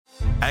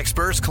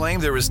Experts claim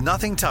there is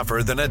nothing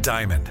tougher than a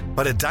diamond.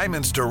 But at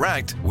Diamonds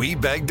Direct, we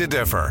beg to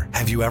differ.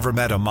 Have you ever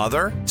met a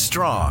mother?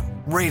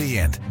 Strong,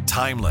 radiant,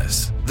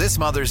 timeless. This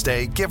Mother's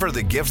Day, give her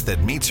the gift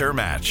that meets her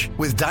match.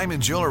 With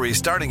diamond jewelry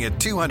starting at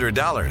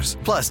 $200.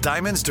 Plus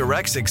Diamonds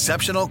Direct's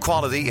exceptional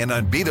quality and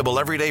unbeatable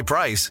everyday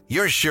price,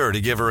 you're sure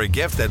to give her a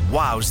gift that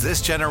wows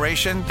this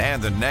generation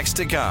and the next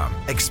to come.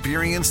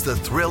 Experience the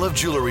thrill of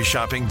jewelry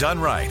shopping done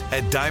right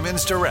at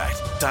Diamonds Direct.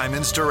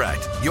 Diamonds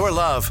Direct. Your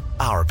love,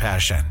 our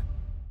passion.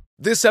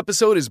 This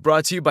episode is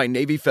brought to you by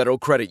Navy Federal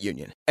Credit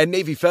Union. At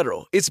Navy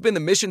Federal, it's been the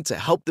mission to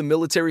help the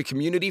military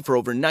community for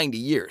over 90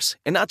 years.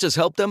 And not just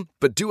help them,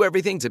 but do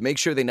everything to make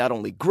sure they not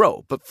only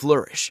grow, but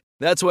flourish.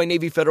 That's why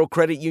Navy Federal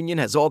Credit Union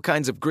has all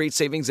kinds of great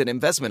savings and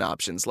investment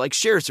options like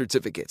share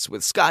certificates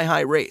with sky-high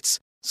rates.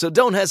 So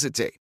don't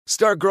hesitate.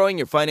 Start growing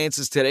your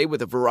finances today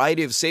with a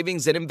variety of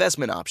savings and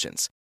investment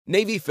options.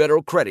 Navy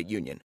Federal Credit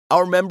Union.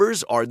 Our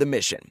members are the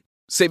mission.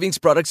 Savings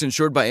products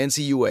insured by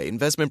NCUA.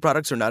 Investment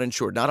products are not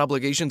insured, not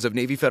obligations of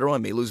Navy Federal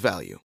and may lose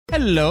value.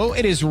 Hello,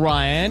 it is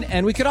Ryan,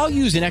 and we could all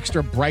use an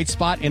extra bright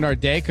spot in our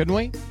day, couldn't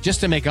we?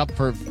 Just to make up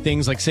for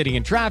things like sitting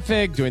in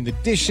traffic, doing the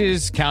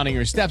dishes, counting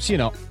your steps, you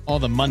know, all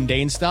the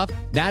mundane stuff.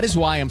 That is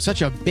why I'm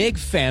such a big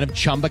fan of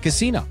Chumba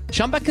Casino.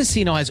 Chumba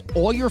Casino has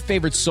all your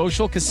favorite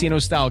social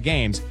casino-style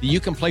games that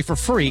you can play for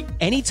free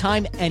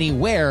anytime,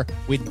 anywhere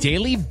with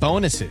daily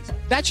bonuses.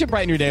 That should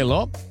brighten your day a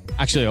little.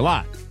 Actually, a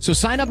lot. So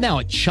sign up now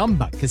at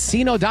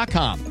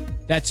ChumbaCasino.com.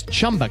 That's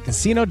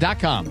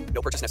ChumbaCasino.com.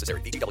 No purchase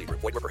necessary. VGW Group.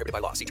 Void where prohibited by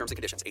law. See terms and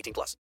conditions.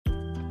 18+.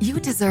 You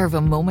deserve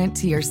a moment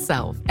to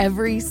yourself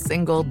every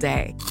single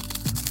day.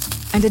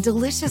 And a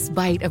delicious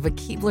bite of a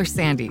Keebler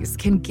Sandies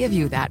can give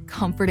you that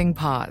comforting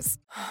pause.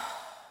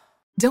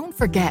 Don't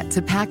forget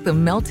to pack the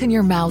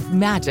melt-in-your-mouth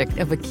magic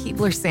of a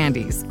Keebler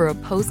Sandies for a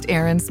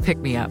post-errands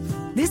pick-me-up.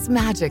 This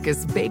magic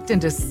is baked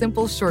into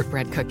simple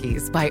shortbread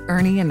cookies by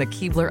Ernie and the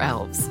Keebler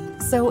Elves.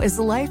 So as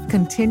life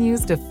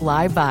continues to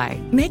fly by,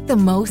 make the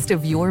most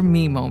of your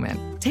me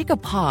moment. Take a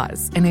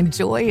pause and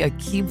enjoy a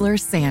Keebler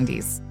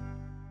Sandies.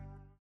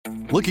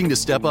 Looking to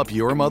step up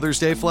your Mother's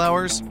Day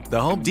flowers?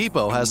 The Home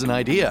Depot has an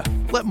idea.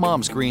 Let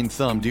Mom's green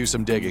thumb do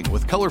some digging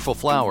with colorful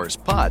flowers,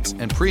 pots,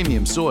 and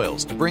premium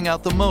soils to bring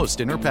out the most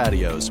in her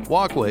patios,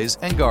 walkways,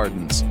 and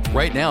gardens.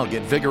 Right now,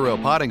 get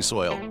Vigoro potting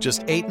soil,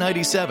 just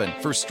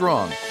 $8.97 for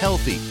strong,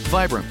 healthy,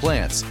 vibrant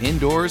plants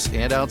indoors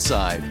and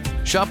outside.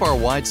 Shop our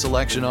wide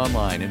selection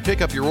online and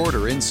pick up your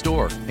order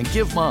in-store and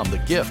give Mom the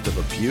gift of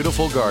a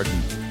beautiful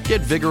garden.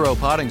 Get Vigoro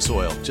potting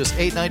soil, just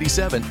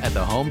 $8.97 at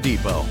the Home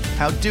Depot.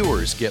 How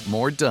doers get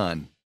more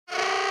done.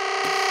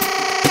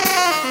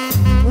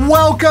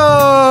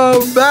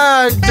 Welcome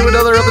back to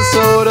another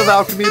episode of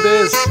Alchemy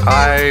Biz.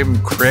 I'm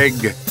Craig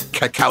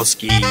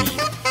Cackowski.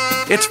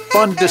 It's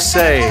fun to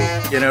say,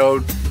 you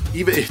know,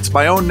 even it's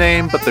my own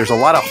name, but there's a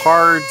lot of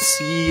hard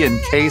C and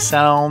K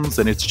sounds,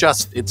 and it's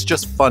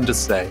just fun to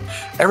say.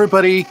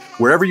 Everybody,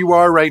 wherever you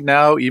are right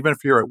now, even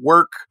if you're at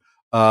work,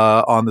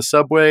 on the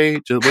subway,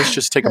 let's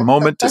just take a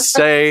moment to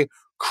say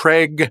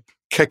Craig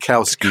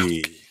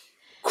Cackowski.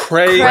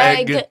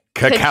 Craig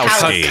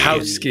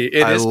Cackowski.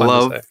 It is fun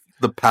love to say.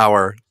 The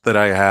power that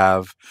I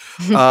have.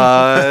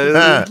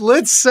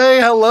 Let's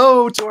say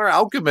hello to our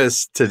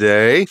alchemist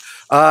today.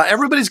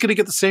 Everybody's going to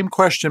get the same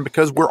question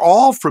because we're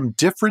all from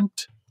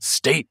different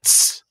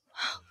states.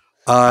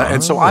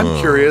 And so I'm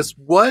curious,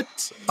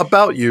 what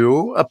about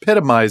you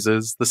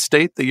epitomizes the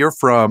state that you're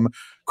from?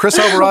 Chris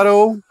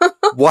Alvarado,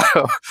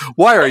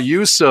 why are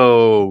you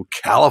so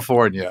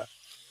California?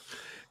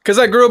 Because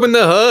I grew up in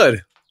the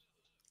hood.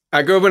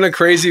 I grew up in a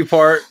crazy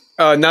part,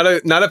 not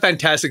a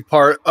fantastic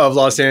part of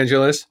Los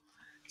Angeles,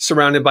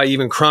 surrounded by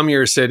even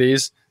crummier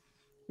cities.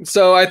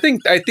 So I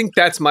think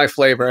that's my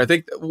flavor. I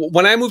think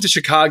when I moved to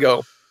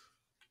Chicago,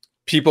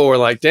 people were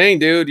like, "Dang,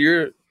 dude,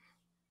 you're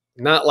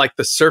not like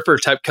the surfer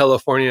type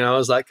Californian." I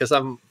was like, "Because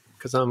I'm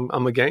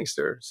a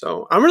gangster."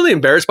 So I'm really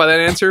embarrassed by that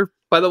answer,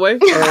 by the way.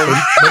 But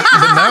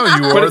now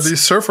you are the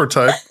surfer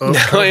type of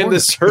Now I am the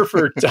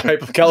surfer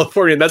type of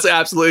Californian. That's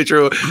absolutely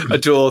true,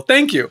 Atul.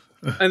 Thank you.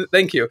 And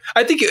thank you.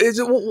 I think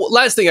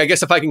last thing, I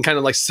guess, if I can kind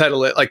of like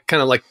settle it, like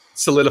kind of like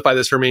solidify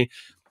this for me,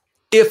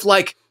 if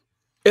like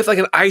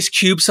an Ice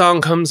Cube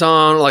song comes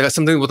on, like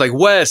something with like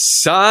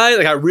West Side,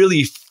 like I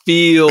really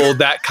feel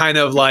that kind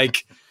of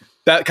like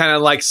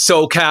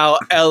SoCal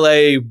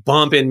LA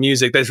bump in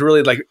music. That's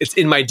really like it's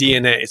in my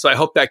DNA. So I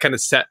hope that kind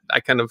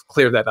of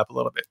cleared that up a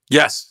little bit.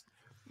 Yes.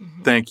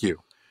 Thank you.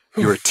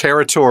 You were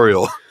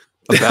territorial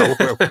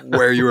about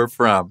where you were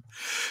from.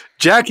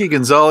 Jackie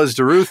Gonzalez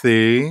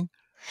DeRuthi,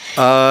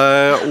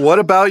 what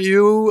about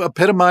you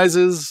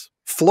epitomizes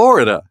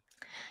Florida?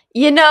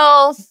 You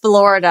know,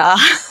 Florida.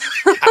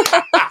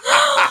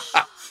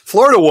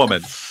 Florida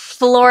woman.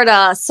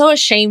 Florida. So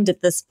ashamed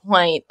at this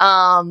point.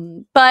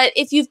 But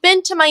if you've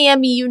been to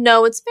Miami, you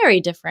know it's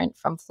very different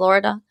from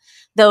Florida,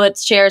 though it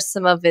shares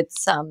some of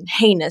its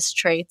heinous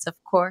traits, of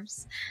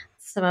course,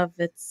 some of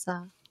its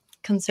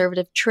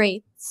conservative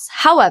traits.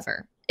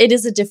 However, it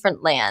is a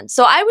different land.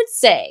 So I would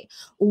say,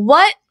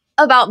 what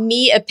about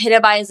me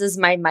epitomizes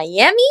my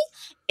Miami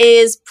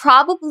is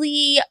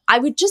probably, I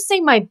would just say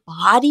my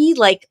body,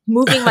 like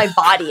moving my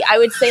body. I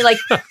would say like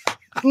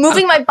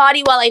moving my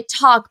body while I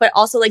talk, but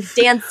also like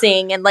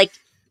dancing and like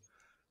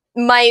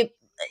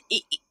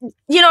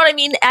you know what I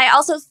mean? I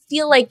also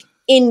feel like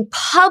in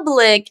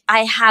public, I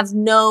have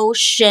no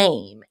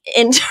shame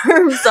in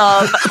terms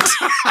of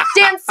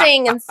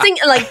dancing and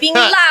singing, like being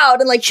loud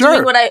and like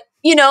doing what I,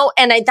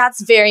 and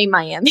that's very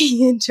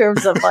Miami in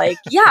terms of like,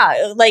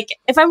 yeah, like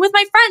if I'm with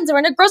my friends and we're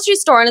in a grocery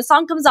store and a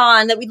song comes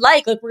on that we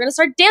like we're going to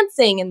start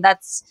dancing, and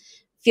that's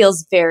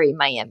feels very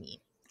Miami.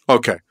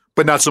 Okay.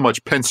 But not so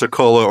much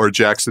Pensacola or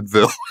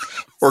Jacksonville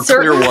or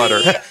Certainly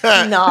Clearwater.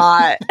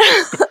 Not.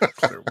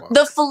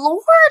 The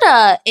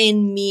Florida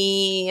in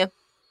me,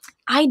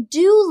 I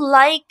do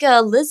like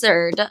a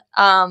lizard.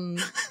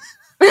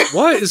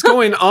 What is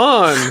going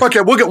on?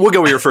 Okay, we'll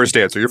go with your first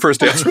answer. Your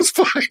first answer was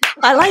fine.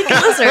 I like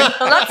a lizard.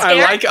 I'm not scared.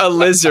 I like a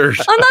lizard.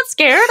 I'm not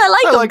scared.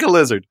 I like a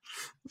lizard.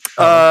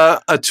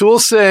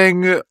 Atul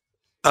saying,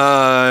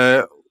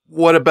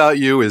 what about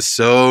you is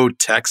so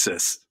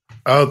Texas.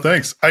 Oh,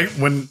 thanks.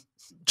 When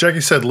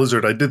Jackie said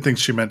lizard, I did think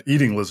she meant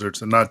eating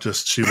lizards and not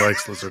just she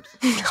likes lizards.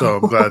 So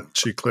I'm glad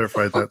she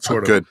clarified that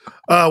sort of. Good.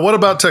 What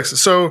about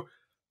Texas? So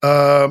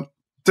growing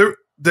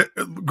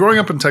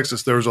up in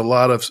Texas, there was a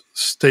lot of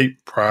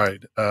state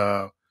pride.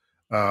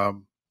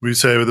 We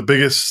say we're the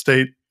biggest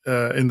state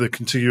in the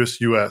contiguous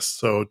U.S.,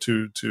 so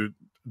to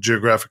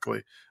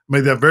geographically.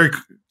 Made that very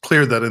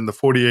clear that in the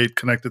 48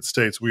 connected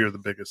states, we are the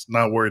biggest.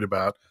 Not worried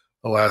about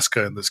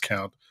Alaska in this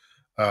count.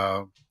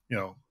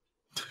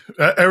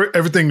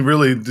 Everything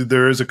really,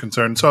 there is a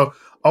concern. So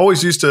I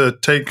always used to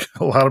take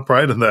a lot of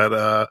pride in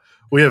that.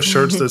 We have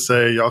shirts that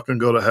say, y'all can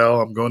go to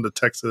hell. I'm going to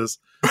Texas.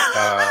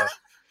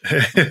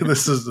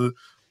 This is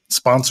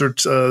sponsored.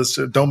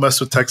 Don't mess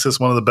with Texas.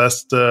 One of the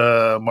best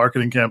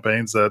marketing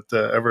campaigns that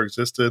ever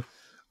existed.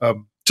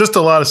 Just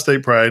a lot of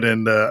state pride.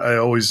 And I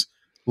always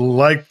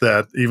liked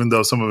that, even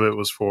though some of it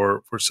was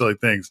for silly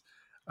things.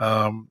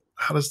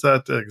 How does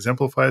that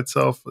exemplify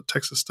itself,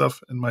 Texas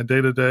stuff in my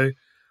day-to-day?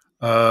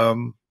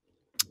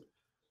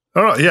 I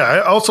don't know. Yeah,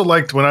 I also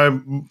liked when I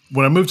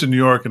moved to New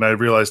York and I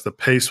realized the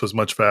pace was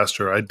much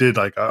faster. I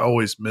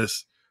always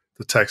miss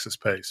the Texas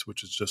pace,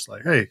 which is just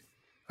like, hey,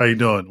 how you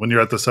doing? When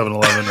you're at the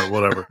 7-Eleven or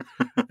whatever.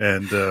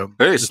 And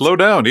hey, slow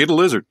down, eat a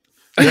lizard.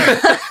 Yeah.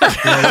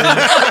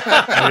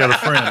 I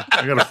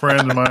got a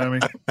friend in Miami.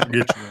 I'll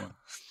get you one.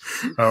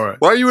 All right.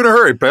 Why are you in a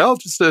hurry, pal?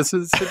 Just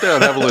sit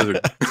down, have a lizard.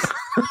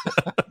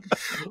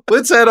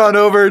 Let's head on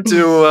over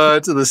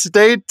to the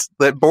state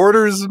that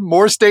borders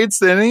more states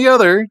than any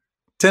other,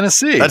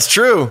 Tennessee. That's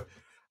true.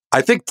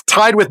 I think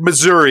tied with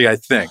Missouri, I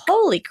think.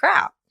 Holy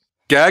crap.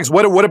 Gags,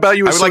 what about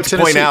you? I would like to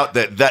point out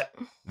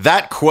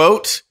that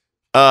quote,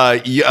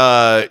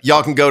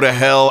 y'all can go to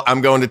hell, I'm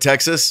going to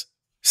Texas,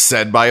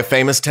 said by a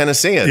famous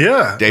Tennessean.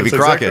 Yeah. Davy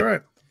Crockett. Exactly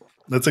right.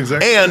 That's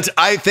exactly And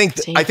I think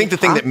the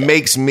thing that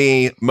makes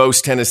me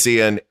most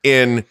Tennessean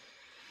in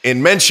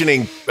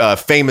mentioning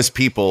famous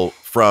people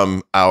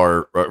from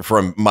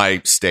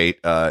my state,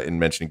 in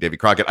mentioning Davy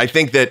Crockett, I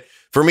think that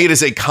for me it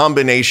is a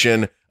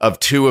combination of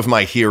two of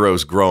my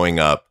heroes growing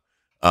up.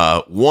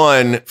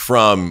 One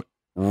from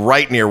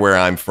right near where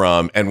I'm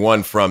from, and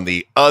one from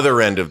the other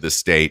end of the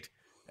state.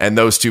 And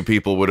those two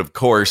people would, of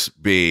course,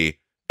 be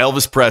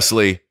Elvis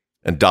Presley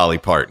and Dolly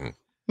Parton.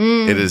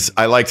 It is.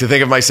 I like to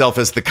think of myself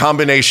as the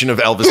combination of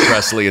Elvis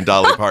Presley and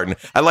Dolly Parton.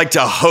 I like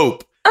to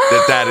hope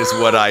that is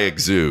what I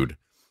exude.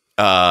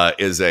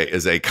 Is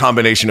a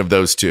combination of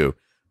those two.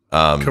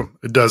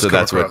 It does. So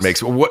that's what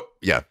makes what.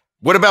 Yeah.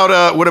 What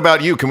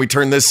about you? Can we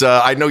turn this?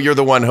 I know you're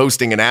the one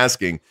hosting and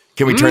asking.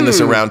 Can we turn this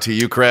around to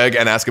you, Craig,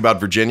 and ask about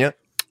Virginia?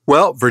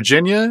 Well,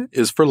 Virginia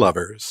is for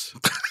lovers.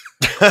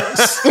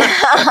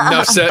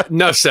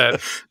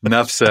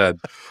 Enough said.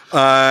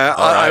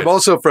 I'm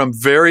also from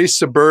very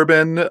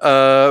suburban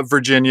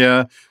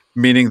Virginia,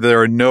 meaning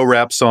there are no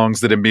rap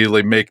songs that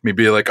immediately make me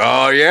be like,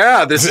 oh,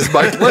 yeah, this is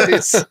my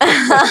place.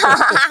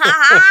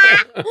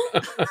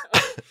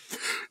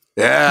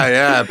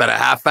 Yeah, about a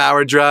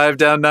half-hour drive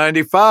down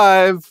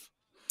 95.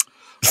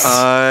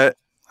 By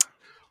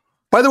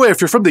the way,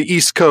 if you're from the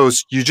East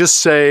Coast, you just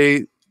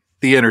say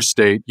the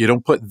interstate. You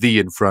don't put the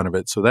in front of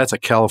it. So that's a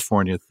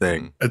California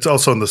thing. It's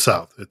also in the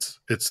South. It's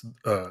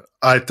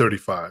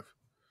I-35.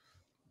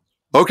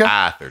 Okay.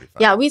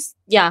 I-35.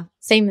 Yeah,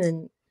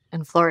 same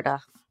in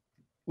Florida.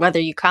 Whether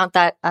you count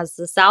that as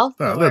the South,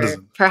 No, or that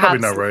isn't perhaps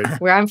probably not right.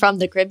 where I'm from,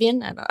 the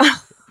Caribbean. I don't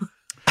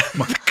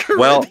know.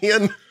 Well,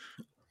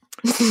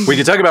 we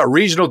can talk about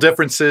regional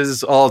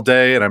differences all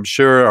day, and I'm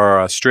sure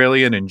our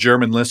Australian and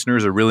German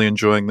listeners are really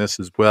enjoying this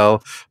as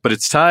well. But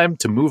it's time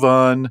to move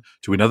on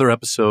to another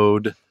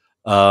episode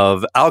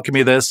of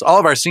Alchemy This. All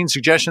of our scene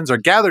suggestions are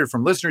gathered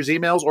from listeners'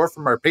 emails or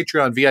from our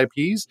Patreon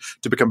VIPs.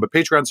 To become a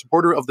Patreon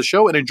supporter of the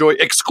show and enjoy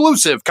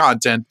exclusive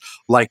content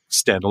like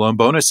standalone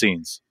bonus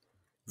scenes,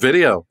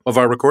 video of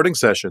our recording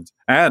sessions,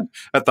 and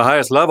at the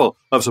highest level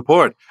of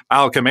support,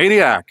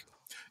 Alchemaniac.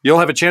 you'll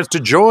have a chance to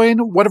join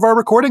one of our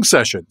recording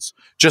sessions.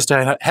 Just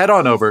head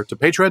on over to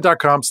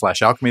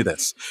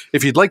patreon.com/alchemythis.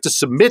 If you'd like to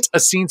submit a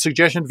scene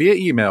suggestion via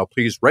email,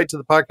 please write to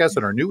the podcast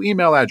on our new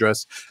email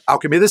address,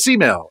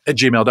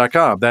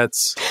 alchemythisemail@gmail.com.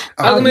 That's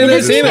Don't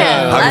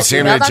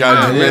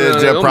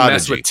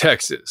mess with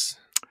Texas.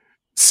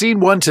 Scene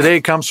 1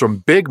 today comes from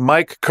Big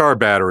Mike Car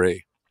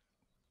Battery.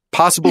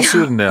 Possible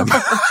pseudonym.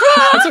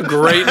 That's a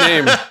great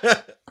name.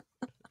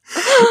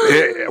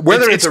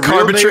 Whether it's a real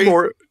Carbatry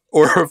name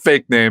or a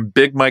fake name,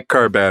 Big Mike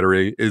Car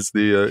Battery is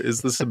the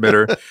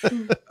submitter.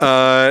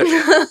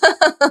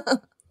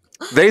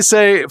 They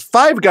say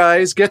Five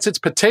Guys gets its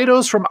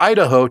potatoes from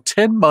Idaho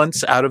 10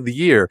 months out of the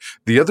year.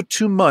 The other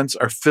 2 months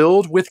are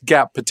filled with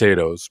Gap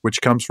potatoes,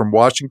 which comes from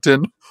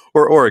Washington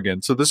or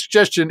Oregon. So the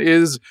suggestion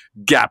is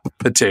Gap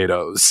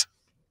potatoes.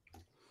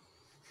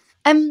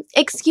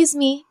 Excuse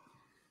me.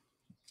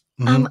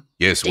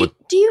 Yes.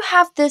 Do you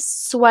have this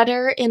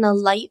sweater in a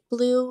light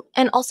blue?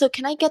 And also,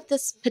 can I get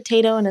this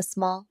potato in a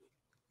small?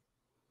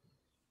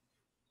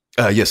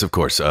 Yes, of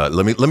course.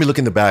 Let me look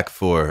in the back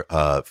for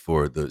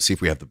see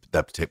if we have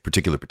that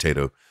particular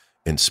potato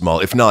in small.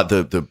 If not,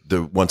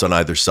 the ones on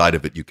either side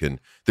of it, you can.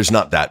 There's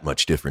not that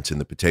much difference in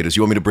the potatoes.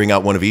 You want me to bring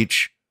out one of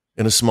each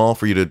in a small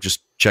for you to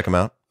just check them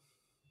out?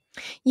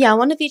 Yeah,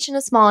 one of each in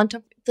a small.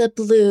 And the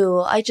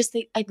blue. I just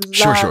think I'd love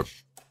Sure.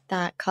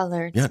 that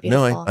color. It's Yeah,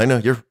 beautiful. no, I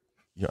know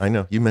I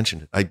know you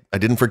mentioned it. I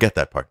didn't forget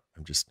that part.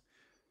 I'm just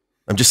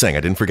saying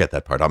I didn't forget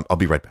that part. I'll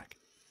be right back.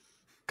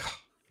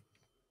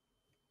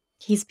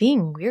 He's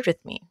being weird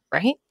with me,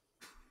 right?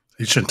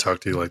 He shouldn't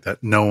talk to you like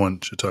that. No one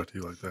should talk to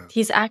you like that.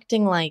 He's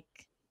acting like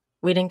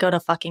we didn't go to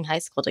fucking high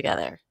school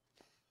together.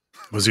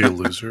 Was he a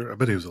loser? I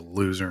bet he was a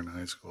loser in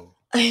high school.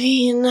 I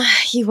mean,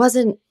 he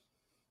wasn't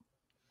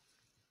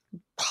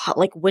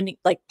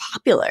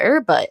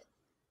popular, but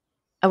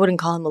I wouldn't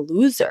call him a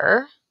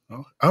loser.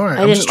 Oh, all right.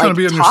 I I'm didn't just trying to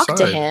be on your talk side.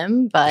 to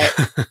him,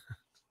 but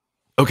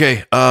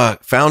Okay,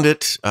 found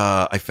it.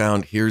 I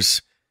found here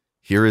is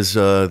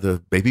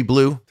the baby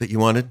blue that you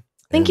wanted.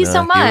 Thank you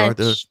so here are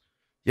much.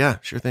 Yeah,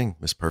 sure thing,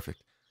 Miss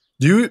Perfect.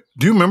 Do you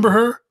remember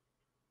her?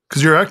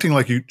 Because you're acting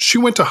like she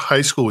went to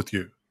high school with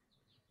you.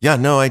 Yeah,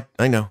 no,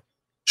 I know.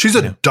 She's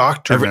a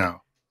doctor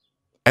now.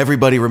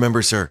 Everybody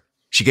remembers her.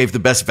 She gave the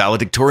best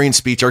valedictorian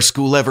speech our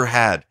school ever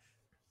had.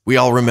 We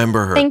all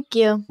remember her. Thank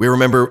you. We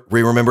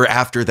remember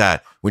after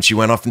that when she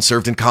went off and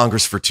served in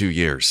Congress for 2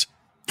 years.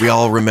 We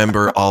all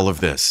remember all of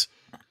this.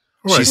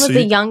 Right, She was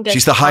the youngest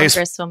she's the highest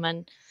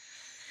congresswoman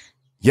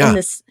Yeah. in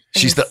this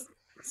she's the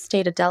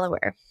state of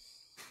Delaware.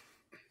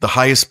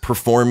 highest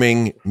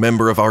performing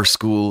member of our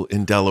school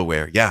in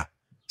Delaware. Yeah.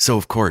 So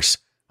of course,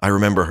 I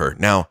remember her.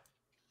 Now,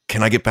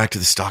 can I get back to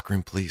the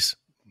stockroom, please?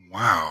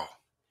 Wow.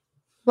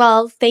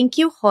 Well, thank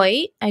you,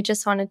 Hoyt. I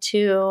just wanted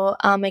to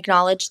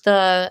acknowledge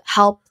the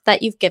help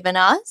that you've given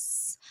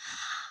us.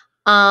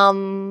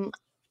 And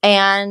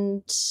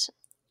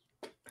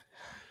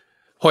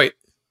Hoyt,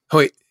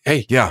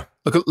 hey, Yeah.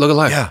 look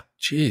alive. Yeah.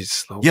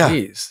 Jeez, Yeah.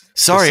 Louise.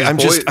 Sorry,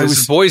 This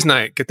is boys'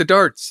 night. Get the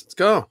darts. Let's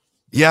go.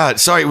 Yeah,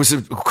 sorry, it was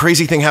a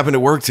crazy thing happened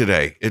at work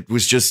today. It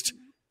was this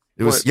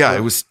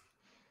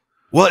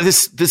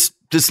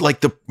like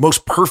the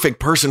most perfect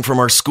person from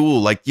our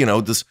school, like, you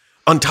know, this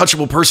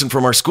untouchable person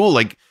from our school.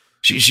 Like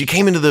she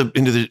came into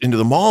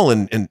the mall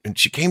and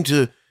she came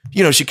to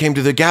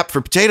the Gap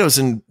for potatoes,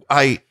 and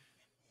I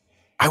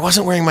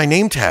wasn't wearing my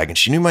name tag and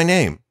she knew my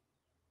name.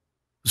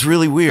 It was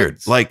really weird.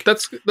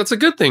 That's a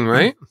good thing,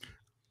 right?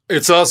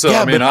 It's also,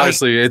 Yeah, I mean, but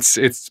honestly, it's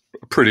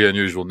a pretty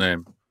unusual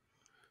name.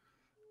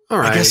 All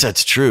right. I guess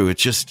that's true. It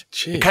just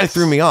it kind of Jeez.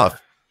 threw me off.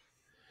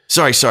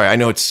 Sorry. I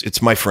know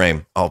it's my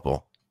frame,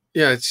 Alpo.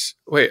 Yeah,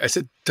 I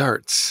said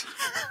darts.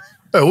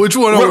 Which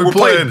one are we We're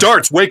playing playing?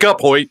 darts. Wake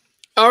up, Hoyt.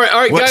 All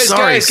right, What? guys,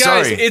 Sorry, guys.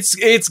 sorry.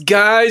 It's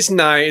guys'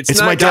 night. It's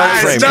not my dart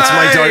guys' frame. night. It's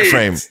my dart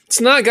frame.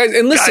 It's not guys.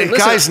 And listen,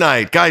 Guys'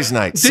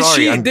 night. Did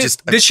Sorry,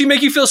 did she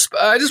make you feel?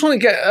 I just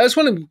want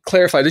to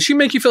clarify. Did she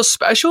make you feel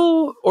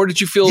special, or did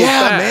you feel?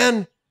 Yeah, bad?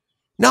 man.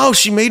 No,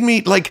 she made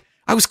me like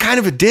I was kind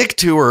of a dick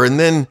to her, and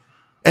then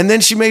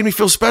she made me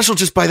feel special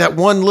just by that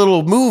one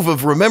little move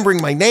of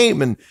remembering my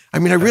name. And I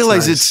mean, I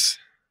realized nice.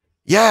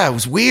 it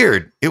was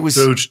weird. It was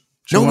Dude, she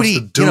nobody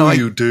wants to do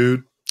you,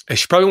 dude. Hey,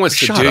 she probably wants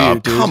Shut to do up!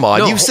 you, dude. Come on,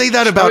 No, you say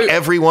that she about probably-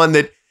 everyone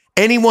that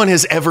anyone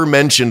has ever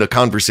mentioned a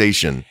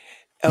conversation.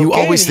 You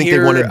Okay, always think they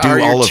here want to do are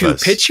your all of two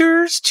us.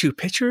 Two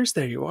pictures.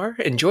 There you are.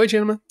 Enjoy,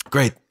 gentlemen.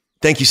 Great,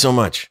 thank you so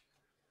much.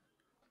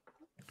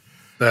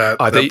 That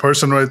Are they-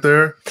 person right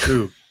there,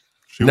 dude.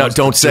 She No, wants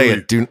to don't say do it,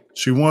 you. dude.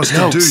 She wants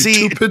No, to do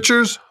see- 2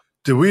 pictures.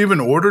 Did we even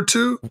order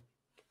 2?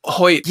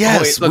 Hoyt,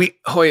 Yes,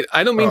 Hoyt.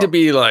 I don't mean to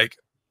be like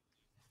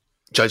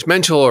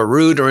judgmental or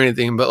rude or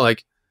anything, but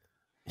like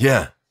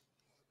Yeah.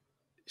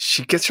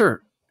 she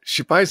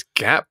buys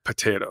Gap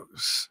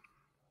potatoes.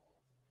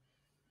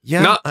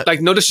 Yeah. Not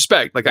like no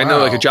disrespect. Like I know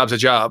like a Wow. job's a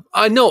job.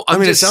 I know. I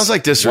mean, it sounds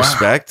like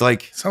disrespect.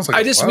 Like, Sounds like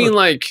I a just lot mean of-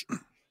 like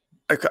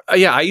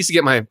yeah, I used to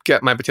get my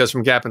potatoes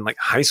from Gap in like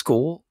high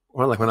school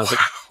or like when I was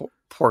like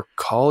poor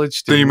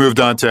college. Then you student. moved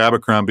on to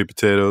Abercrombie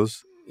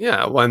potatoes.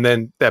 Yeah, well, and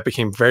then that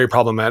became very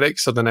problematic.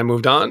 So then I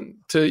moved on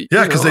to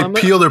because they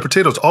peel their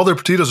potatoes. All their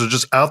potatoes are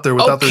just out there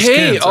without their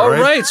skins. All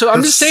right. So I'm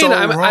That's just saying, so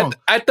I'm wrong.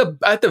 at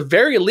the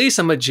very least,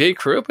 I'm a J.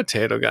 Crew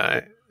potato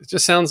guy. It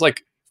just sounds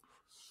like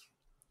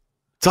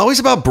It's always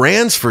about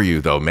brands for you,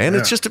 though, man.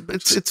 Yeah. It's just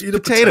Just eat a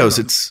potatoes.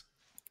 potato. It's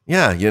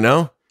you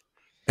know.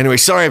 Anyway,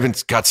 sorry, I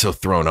got so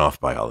thrown off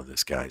by all of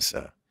this, guys.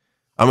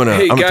 I'm gonna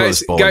throw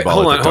this bowling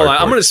ball. hold on.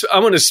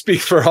 I'm gonna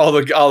speak for all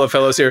the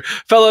fellows here.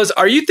 Fellows,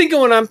 are you thinking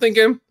what I'm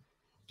thinking?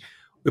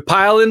 We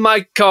pile in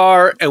my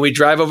car and we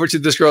drive over to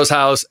this girl's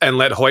house and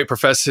let Hoyt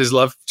profess his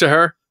love to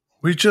her.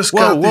 We just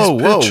got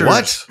these pictures.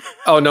 What?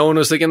 Oh, no one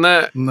was thinking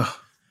that? No,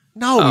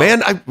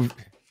 man.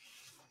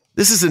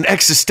 This is an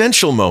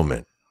existential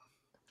moment.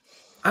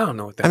 I don't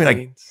know what that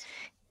means.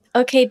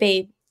 Okay,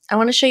 babe. I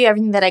want to show you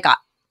everything that I got.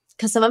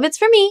 Because some of it's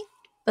for me,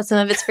 but some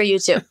of it's for you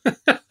too.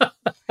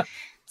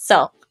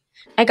 So,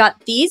 I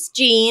got these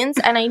jeans,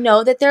 and I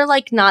know that they're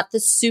like not the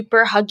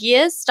super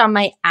huggiest on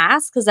my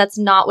ass because that's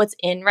not what's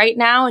in right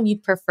now, and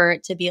you'd prefer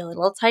it to be a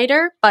little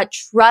tighter. But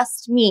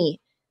trust me,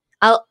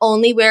 I'll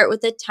only wear it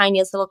with the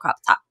tiniest little crop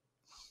top.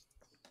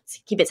 So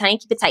keep it tiny,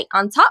 keep it tight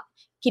on top,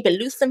 keep it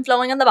loose and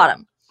flowing on the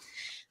bottom.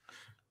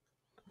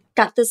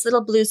 Got this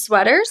little blue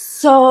sweater,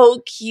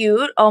 so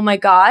cute. Oh my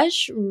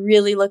gosh,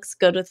 really looks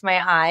good with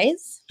my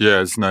eyes. Yeah,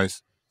 it's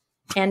nice.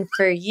 And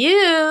for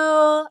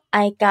you,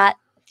 I got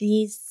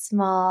these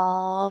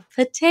small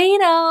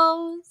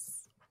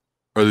potatoes.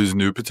 Are these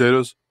new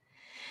potatoes?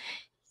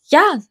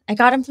 Yeah, I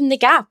got them from the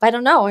Gap. I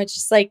don't know. I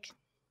just thought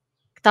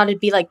it'd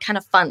be kind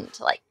of fun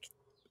to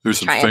There's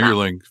some try 'em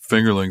out.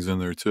 fingerlings in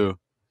there too.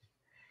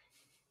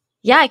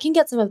 Yeah, I can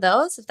get some of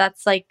those if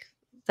that's You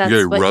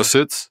get what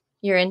russets?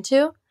 you're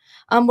into.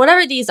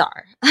 Whatever these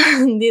are.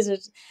 these are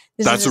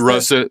That's just a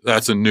russet.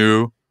 That's a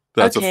new.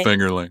 That's Okay. a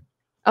fingerling.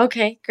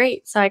 Okay,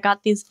 great. So I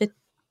got these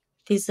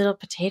little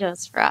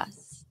potatoes for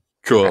us.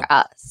 Cool. For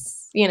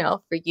us,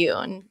 for you.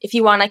 And if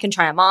you want, I can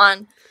try them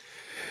on.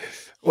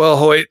 Well,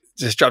 Hoyt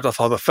just dropped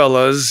off all the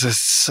fellas.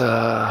 It's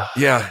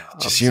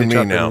just you and me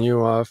dropping now.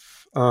 You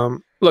off.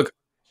 Look,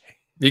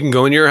 you can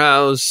go in your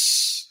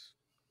house,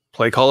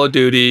 play Call of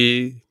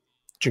Duty,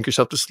 drink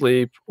yourself to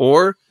sleep,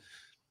 or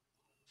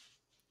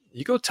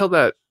you go tell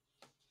that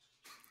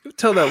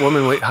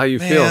woman how you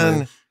feel.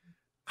 Man.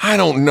 I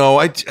don't know.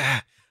 I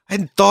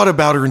hadn't thought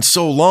about her in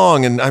so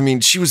long, and I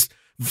mean, she was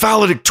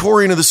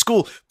valedictorian of the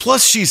school.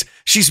 Plus,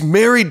 she's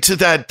married to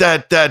the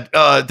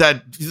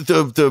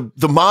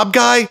mob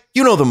guy.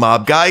 You know the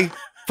mob guy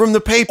from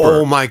the paper.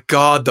 Oh my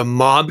God, the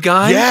mob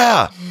guy.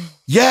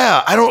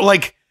 Yeah. I don't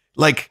like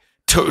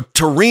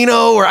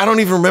Torino, or I don't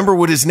even remember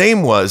what his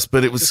name was,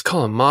 but it was Just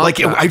call him mob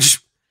guy. I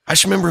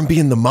just remember him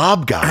being the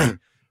mob guy.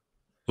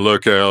 Hello,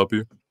 can I help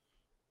you?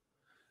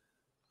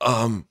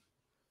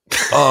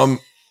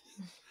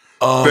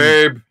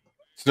 Babe,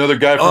 it's another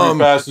guy from your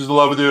past who's in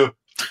love with you.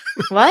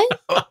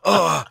 What?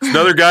 It's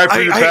another guy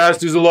from your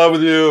past who's in love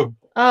with you.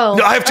 Oh.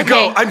 No, I have to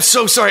go. I'm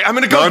so sorry. I'm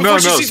going to go. No.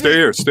 Stay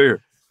Stay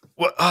here.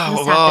 What? This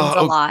happens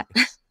a lot.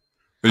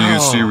 Are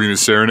you gonna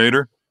serenade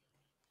her?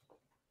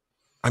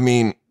 I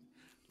mean,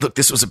 look,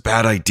 this was a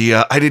bad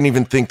idea. I didn't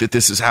even think that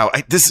this is how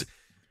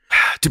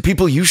do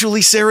people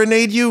usually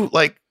serenade you?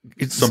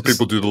 Some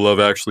people do the Love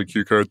Actually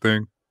cue card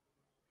thing.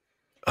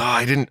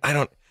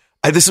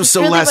 This was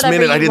so Really last whatever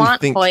minute. you I didn't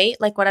want, think. Hoyt,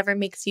 whatever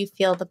makes you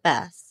feel the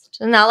best.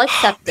 And I'll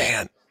accept it.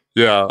 Man.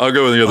 Yeah, I'll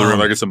go in the other room.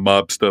 I got some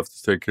mob stuff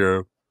to take care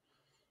of.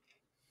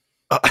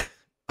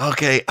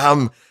 Okay.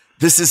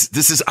 This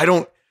is.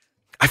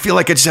 I feel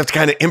like I just have to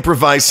kind of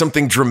improvise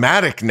something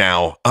dramatic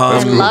now.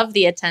 I love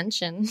the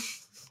attention.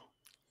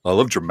 I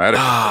love dramatic.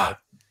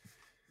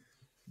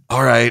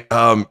 All right.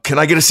 Can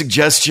I get a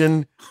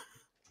suggestion?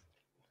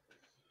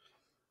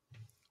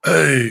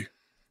 Hey,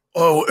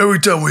 every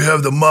time we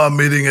have the mob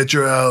meeting at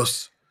your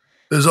house,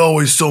 there's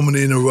always so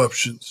many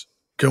interruptions.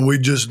 Can we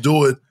just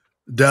do it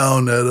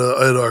down at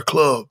our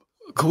club?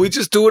 Can we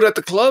just do it at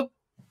the club?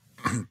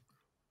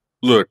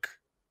 Look,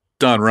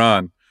 Don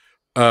Ron,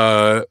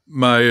 I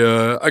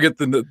get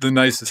the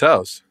nicest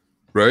house,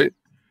 right?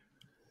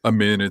 I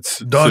mean, it's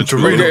Don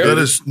Torino, situated- that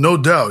is no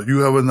doubt. You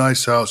have a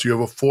nice house. You have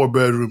a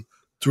 4-bedroom,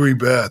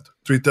 3-bath,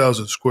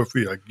 3,000 square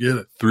feet. I get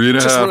it.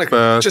 3.5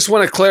 baths. Just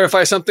want to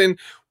clarify something.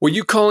 Were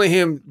you calling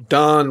him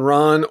Don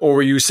Ron, or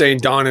were you saying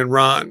Don and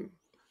Ron?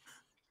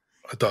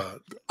 I thought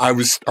I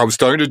was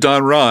talking to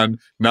Don Ron,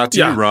 not to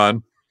you,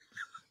 Ron.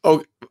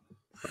 Oh,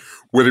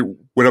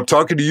 when I'm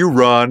talking to you,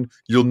 Ron,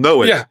 you'll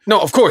know it. Yeah, no,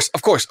 of course.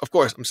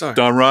 I'm sorry.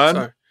 Don Ron,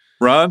 Sorry.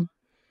 Ron.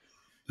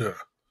 Yeah.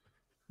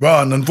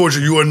 Ron,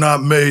 unfortunately, you are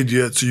not made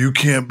yet, so you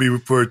can't be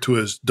referred to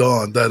as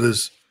Don. That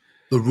is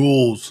the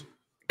rules.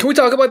 Can we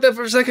talk about that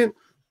for a second?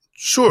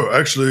 Sure.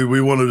 Actually,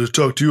 we wanted to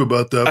talk to you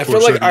about that I for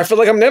a second. feel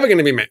like I'm never going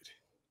to be made.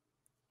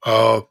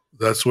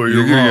 That's where You're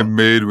you're gonna wrong. get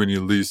made when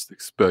you least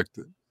expect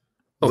it.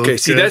 Okay,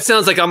 see, that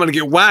sounds like I'm going to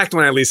get whacked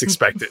when I least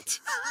expect it.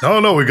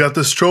 No, we got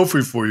this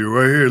trophy for you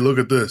right here. Look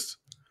at this.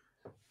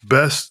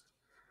 Best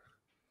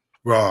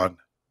Ron.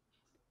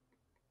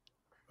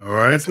 All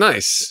right. That's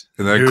nice.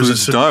 And that Here's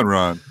includes a- Don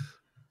Ron.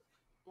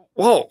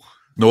 Whoa.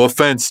 No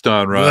offense,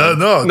 Don Ron.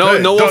 No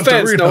Don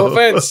offense. Torino. No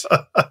offense.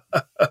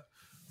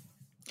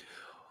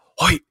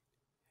 Wait.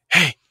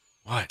 Hey.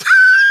 What?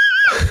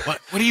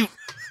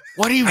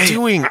 What are you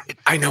doing?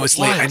 I know it's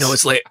What? late. I know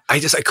it's late. I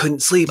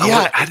couldn't sleep.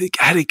 Yeah. How'd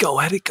it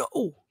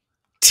go?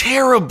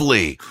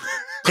 Terribly.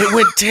 It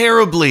went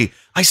terribly.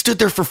 I stood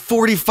there for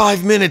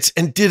 45 minutes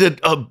and did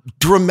a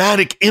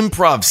dramatic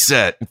improv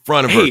set in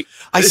front of her.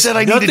 I said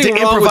I needed to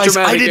improvise.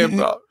 I didn't.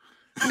 Improv.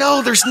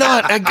 No, there's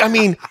not. I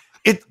mean,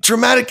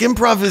 dramatic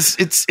improv is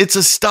it's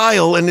a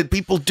style and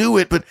people do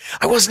it, but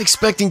I wasn't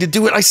expecting to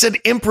do it. I said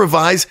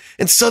improvise,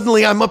 and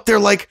suddenly I'm up there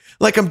like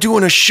I'm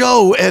doing a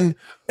show, and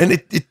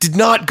it did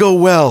not go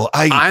well.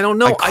 I don't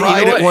know. I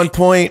cried at one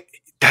point.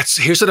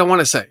 Here's what I want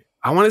to say.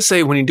 I want to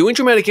say when you're doing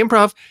dramatic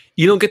improv,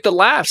 you don't get the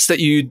laughs that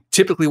you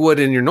typically would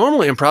in your normal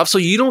improv. So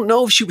you don't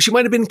know if she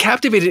might have been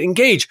captivated,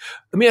 engaged.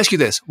 Let me ask you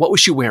this. What was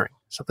she wearing?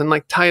 Something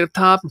like tight up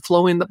top and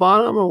flowy in the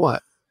bottom, or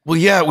what? Well,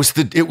 yeah, it was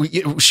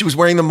she was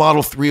wearing the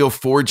Model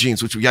 304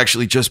 jeans, which we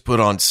actually just put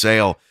on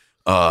sale.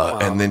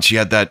 And then she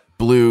had that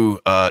blue,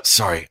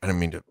 sorry, I didn't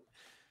mean to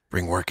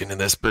bring work into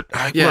this, but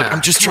look,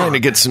 I'm just trying to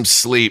get some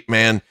sleep,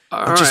 man.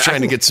 I'm just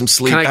trying to get some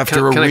sleep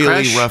after a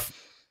really rough.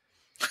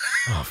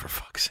 Oh, for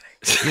fuck's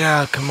sake.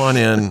 Yeah, come on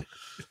in.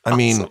 I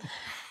mean.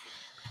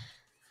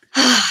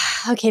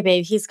 Okay,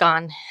 babe, he's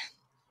gone.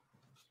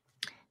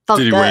 Felt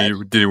Did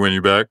good. he win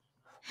you back?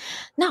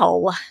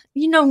 No,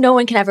 no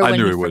one can ever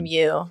win me would. from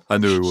you. I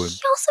knew he would. He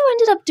also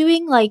ended up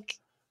doing like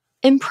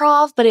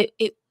improv, but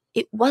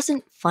it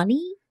wasn't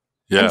funny.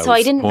 Yeah, and so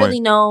I didn't really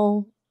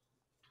know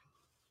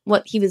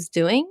what he was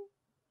doing.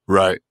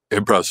 Right.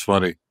 Improv's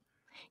funny.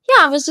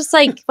 Yeah, I was just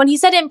like, when he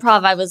said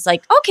improv, I was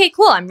like, okay,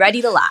 cool. I'm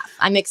ready to laugh.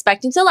 I'm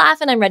expecting to laugh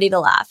and I'm ready to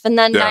laugh. And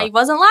then I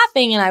wasn't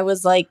laughing and I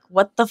was like,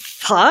 what the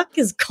fuck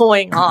is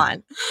going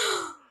on?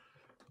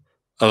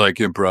 I like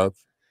improv.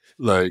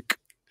 Like,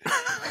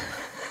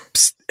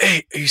 Psst,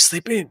 hey, are you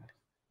sleeping?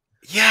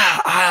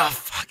 Yeah,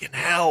 fucking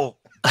hell.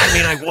 I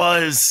mean, I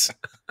was.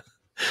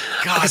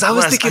 God, because I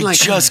was thinking I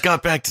just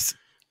got back to.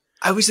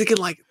 I was thinking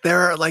like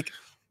there are like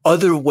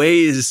other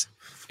ways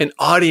an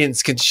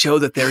audience can show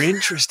that they're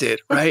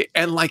interested, right?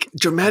 And like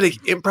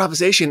dramatic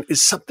improvisation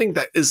is something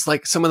that is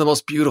like some of the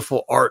most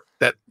beautiful art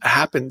that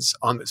happens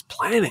on this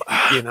planet,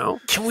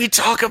 Can we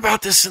talk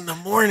about this in the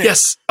morning?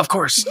 Yes, of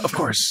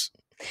course.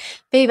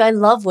 Babe, I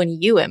love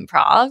when you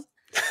improv.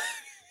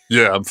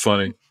 yeah, I'm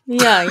funny.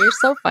 Yeah, you're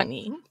so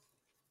funny.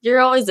 You're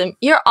always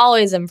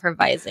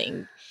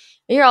improvising.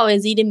 You're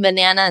always eating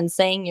banana and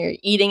saying you're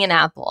eating an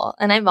apple.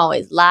 And I'm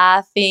always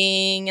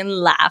laughing and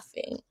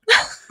laughing.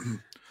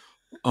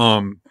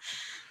 Don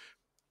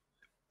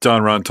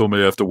Ron told me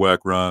I have to whack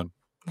Ron.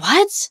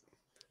 What?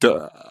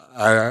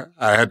 I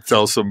had to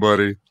tell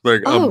somebody.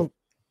 Like, I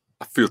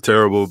feel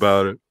terrible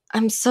about it.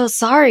 I'm so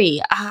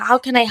sorry. How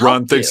can I help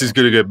Ron thinks you? he's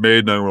going to get made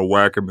and I'm going to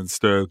whack him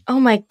instead.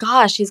 Oh my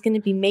gosh, he's going to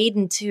be made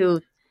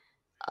into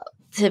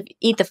to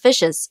eat the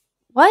fishes.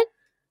 What?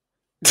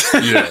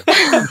 Yeah.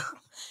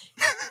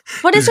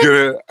 What is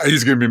it?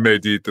 He's gonna be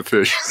made to eat the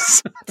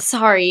fishes.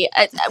 Sorry.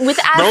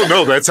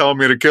 No, that's how I'm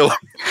gonna kill him.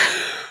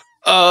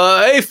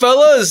 Hey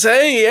fellas,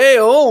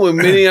 we're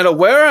meeting at a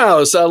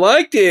warehouse. I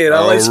liked it.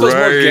 I suppose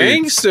more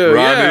gangster.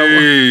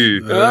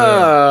 Ronnie.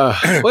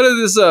 Yeah. What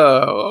is this?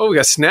 We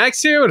got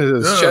snacks here. What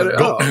is this?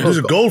 These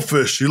are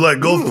goldfish. You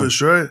like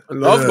goldfish, right? I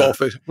love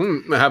goldfish.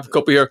 I have a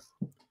couple here.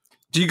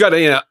 Do you got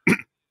any?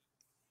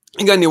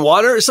 You got any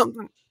water or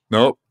something?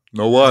 Nope,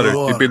 no water.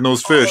 Keep eating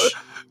those fish.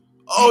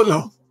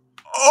 Oh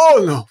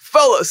no,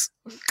 fellas,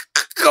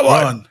 come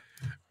on.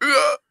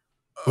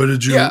 Where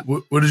did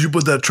you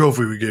put that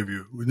trophy we gave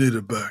you? We need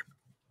it back.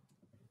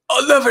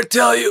 I'll never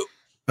tell you.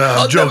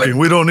 I'm joking.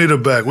 We don't need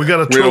it back. We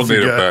got a trophy.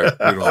 We don't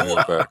need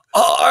it back.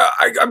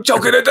 I'm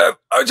choking to death.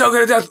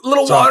 A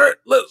little water.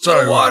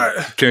 Little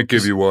water. Can't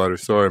give you water.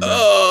 Sorry, man.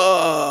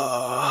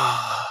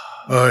 All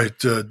right,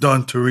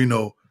 Don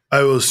Torino.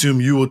 I will assume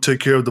you will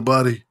take care of the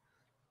body.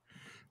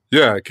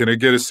 Yeah, can I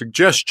get a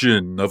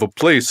suggestion of a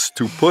place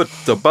to put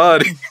the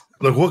body?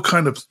 Like what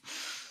kind of...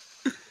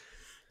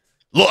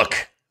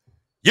 Look,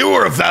 you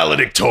are a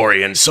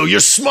valedictorian, so you're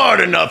smart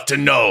enough to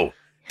know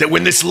that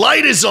when this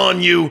light is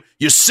on you,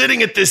 you're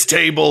sitting at this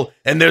table,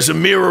 and there's a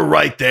mirror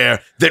right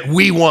there, that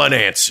we want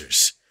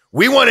answers.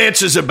 We want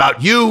answers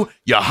about you,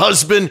 your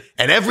husband,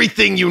 and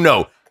everything you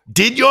know.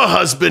 Did your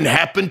husband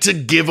happen to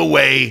give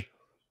away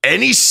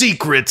any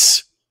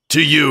secrets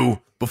to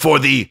you before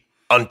the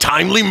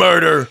untimely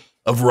murder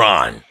of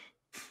Ron?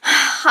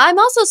 I'm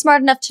also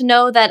smart enough to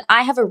know that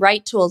I have a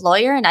right to a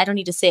lawyer and I don't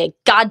need to say a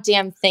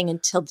goddamn thing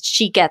until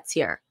she gets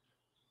here.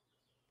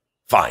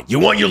 Fine. You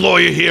want your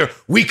lawyer here?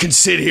 We can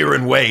sit here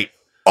and wait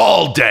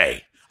all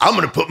day. I'm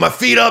going to put my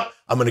feet up.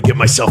 I'm going to get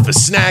myself a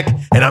snack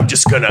and I'm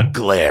just going to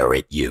glare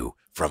at you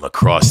from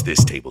across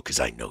this table because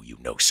I know you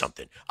know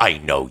something. I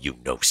know you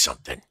know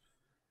something.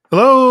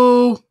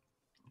 Hello.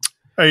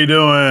 How you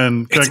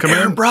doing? Can It's I come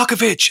Aaron in?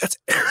 Brockovich. That's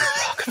Aaron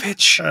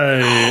Brockovich.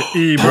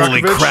 Hey,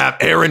 Holy Brockovich.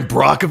 crap. Aaron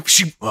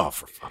Brockovich. Oh,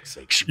 for fuck's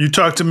sake. You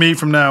talk to me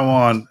from now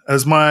on.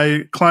 Has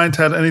my client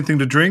had anything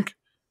to drink?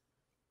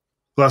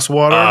 Glass of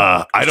water?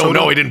 I don't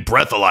know. I didn't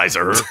breathalyze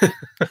her.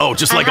 Oh,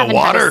 just like I a haven't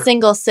water? had a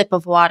single sip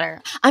of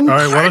water. I'm All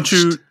right, why don't parched.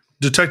 you,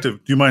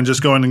 Detective, do you mind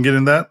just going and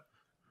getting that?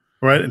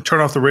 All right, and turn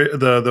off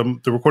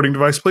the recording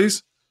device,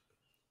 please.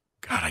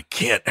 God, I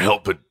can't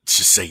help but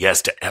just say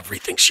yes to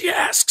everything she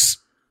asks.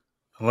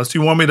 Unless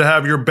you want me to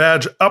have your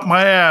badge up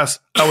my ass,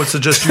 I would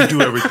suggest you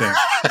do everything.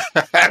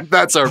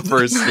 That's our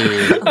first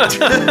scene.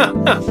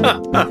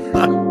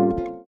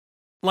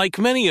 Like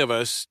many of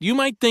us, you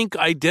might think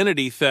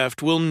identity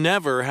theft will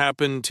never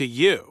happen to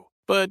you.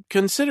 But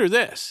consider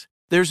this.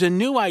 There's a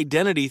new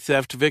identity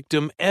theft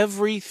victim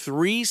every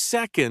 3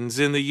 seconds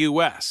in the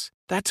U.S.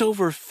 That's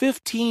over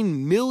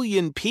 15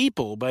 million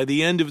people by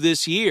the end of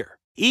this year,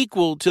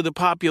 equal to the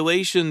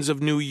populations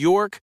of New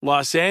York,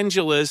 Los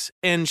Angeles,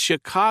 and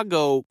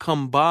Chicago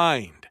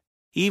combined.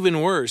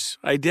 Even worse,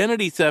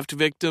 identity theft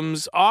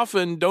victims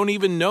often don't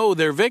even know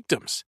they're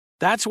victims.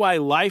 That's why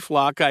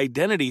LifeLock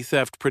Identity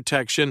Theft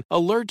Protection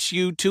alerts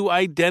you to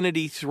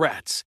identity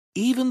threats,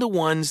 even the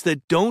ones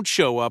that don't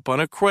show up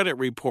on a credit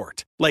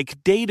report,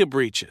 like data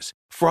breaches,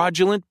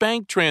 fraudulent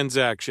bank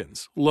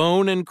transactions,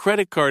 loan and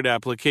credit card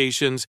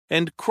applications,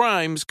 and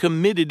crimes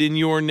committed in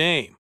your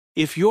name.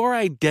 If your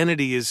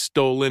identity is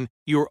stolen,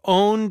 your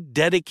own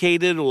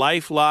dedicated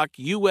LifeLock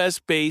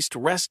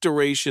U.S.-based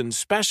restoration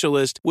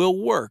specialist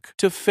will work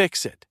to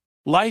fix it.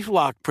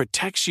 LifeLock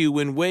protects you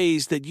in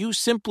ways that you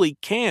simply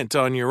can't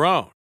on your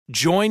own.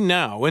 Join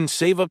now and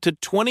save up to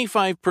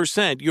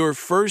 25% your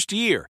first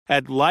year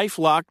at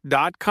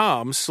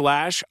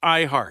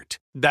LifeLock.com/iHeart.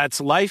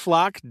 That's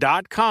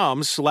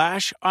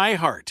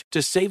LifeLock.com/iHeart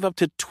to save up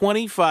to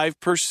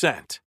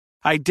 25%.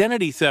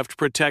 Identity theft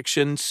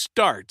protection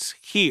starts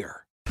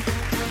here.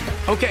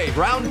 Okay,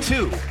 round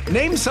 2.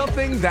 Name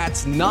something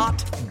that's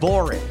not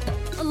boring.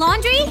 A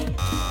laundry?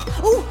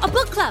 Ooh, a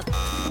book club.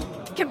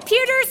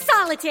 Computer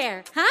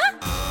solitaire, huh?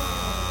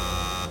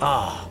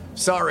 Ah,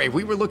 sorry,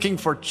 we were looking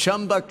for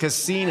Chumba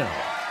Casino.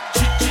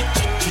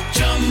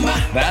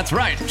 That's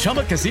right,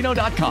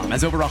 ChumbaCasino.com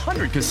has over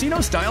 100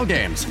 casino-style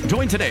games.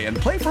 Join today and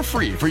play for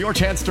free for your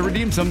chance to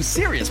redeem some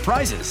serious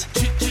prizes.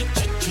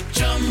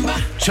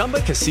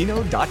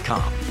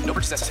 ChumbaCasino.com. No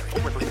purchase necessary.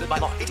 Void where prohibited by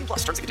law.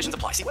 18+ terms and conditions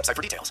apply. See website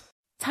for details.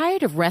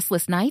 Tired of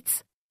restless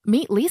nights?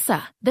 Meet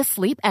Leesa, the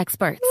sleep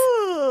experts.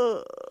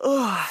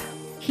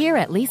 Here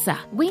at Leesa,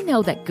 we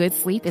know that good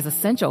sleep is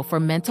essential for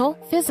mental,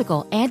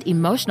 physical, and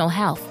emotional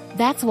health.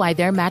 That's why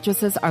their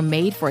mattresses are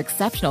made for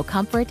exceptional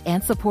comfort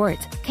and support,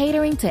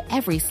 catering to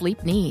every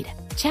sleep need.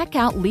 Check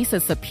out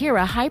Leesa's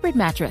Sapira Hybrid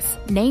Mattress,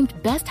 named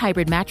Best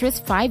Hybrid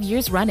Mattress 5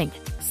 years running.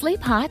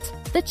 Sleep hot?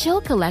 The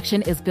Chill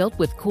Collection is built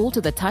with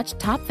cool-to-the-touch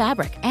top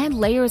fabric and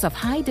layers of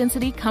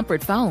high-density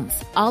comfort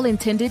foams, all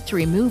intended to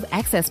remove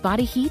excess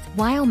body heat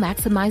while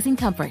maximizing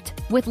comfort.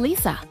 With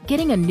Leesa,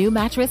 getting a new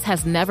mattress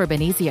has never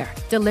been easier.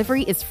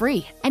 Delivery is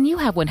free, and you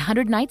have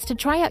 100 nights to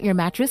try out your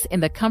mattress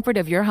in the comfort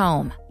of your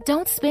home.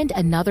 Don't spend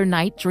another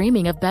night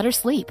dreaming of better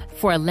sleep.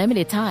 For a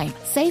limited time,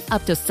 save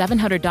up to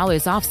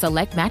 $700 off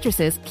select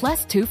mattresses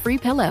plus 2 free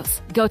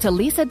pillows. Go to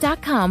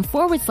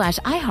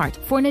leesa.com/iHeart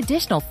for an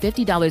additional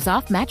 $50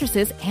 off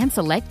mattresses and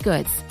select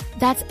goods.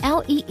 That's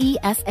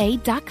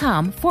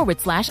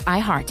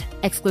LEESA.com/iHeart.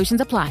 Exclusions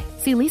apply.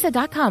 See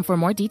leesa.com for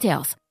more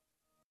details.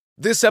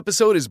 This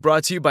episode is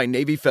brought to you by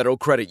Navy Federal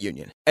Credit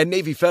Union. At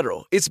Navy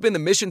Federal, it's been the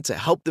mission to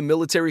help the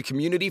military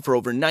community for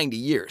over 90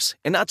 years.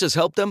 And not just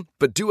help them,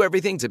 but do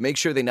everything to make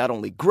sure they not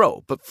only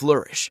grow, but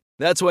flourish.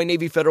 That's why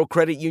Navy Federal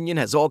Credit Union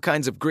has all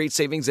kinds of great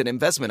savings and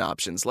investment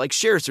options like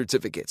share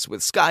certificates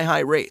with sky-high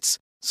rates.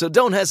 So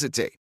don't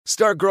hesitate.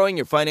 Start growing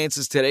your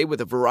finances today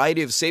with a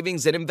variety of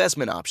savings and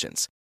investment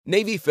options.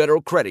 Navy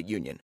Federal Credit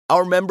Union.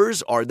 Our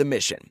members are the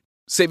mission.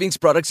 Savings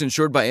products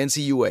insured by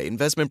NCUA.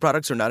 Investment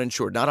products are not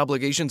insured, not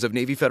obligations of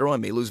Navy Federal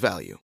and may lose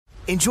value.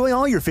 Enjoy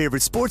all your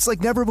favorite sports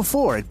like never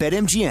before at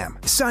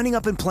BetMGM. Signing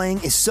up and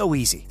playing is so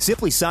easy.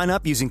 Simply sign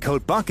up using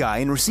code Buckeye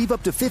and receive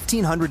up to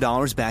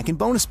 $1,500 back in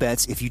bonus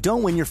bets if you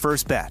don't win your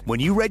first bet. When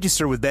you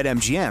register with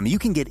BetMGM, you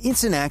can get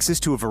instant access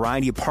to a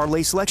variety of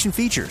parlay selection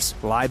features,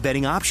 live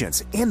betting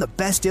options, and the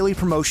best daily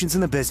promotions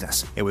in the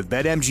business. And with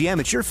BetMGM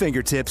at your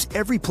fingertips,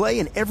 every play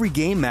and every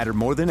game matter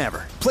more than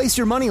ever. Place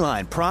your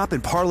moneyline, prop,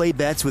 and parlay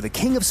bets with the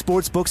king of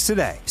sportsbooks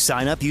today.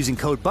 Sign up using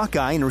code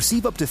Buckeye and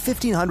receive up to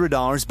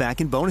 $1,500 back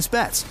in bonus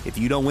bets if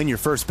you don't win your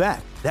first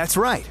bet. That's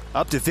right,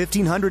 up to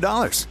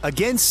 $1,500.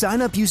 Again,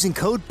 sign up using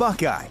code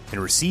Buckeye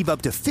and receive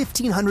up to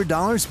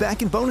 $1,500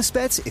 back in bonus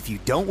bets if you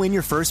don't win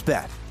your first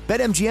bet.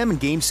 BetMGM and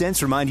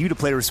GameSense remind you to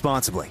play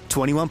responsibly.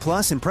 21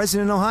 plus and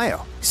present in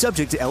Ohio.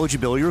 Subject to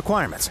eligibility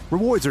requirements.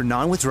 Rewards are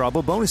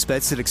non-withdrawable bonus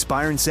bets that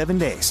expire in 7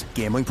 days.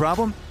 Gambling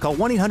problem? Call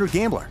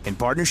 1-800-GAMBLER in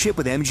partnership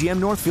with MGM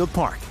Northfield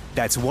Park.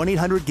 That's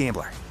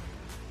 1-800-GAMBLER.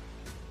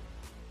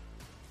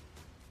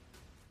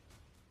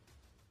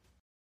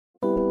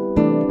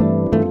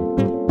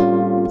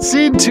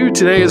 Scene 2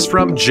 today is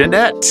from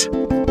Jeanette.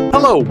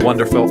 Hello,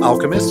 wonderful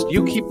alchemist.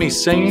 You keep me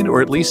sane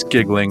or at least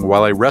giggling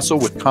while I wrestle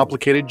with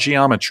complicated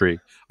geometry.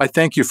 I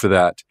thank you for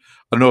that.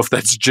 I don't know if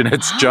that's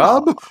Jeanette's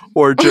job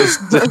or just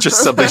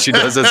something she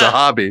does as a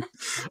hobby.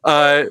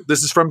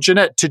 This is from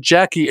Jeanette. To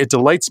Jackie, it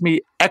delights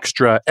me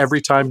extra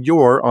every time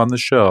you're on the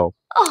show.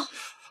 Oh.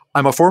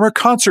 I'm a former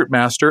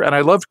concertmaster, and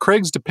I loved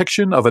Craig's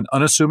depiction of an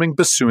unassuming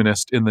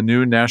bassoonist in the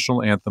new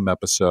National Anthem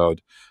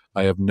episode.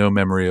 I have no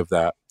memory of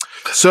that.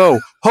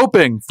 So,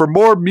 hoping for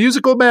more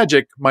musical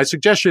magic, my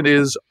suggestion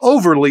is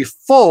Overly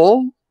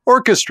Full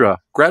Orchestra.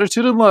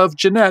 Gratitude and love,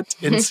 Jeanette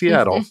in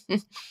Seattle.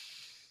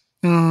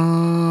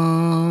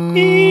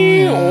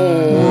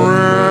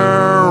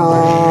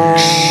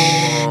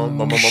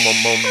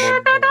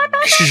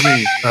 Excuse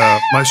me,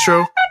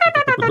 Maestro.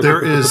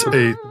 There is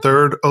a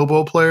third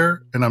oboe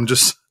player, and I'm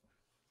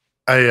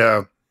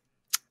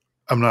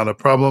not a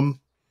problem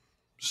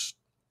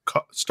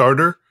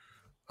starter,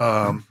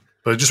 but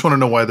I just want to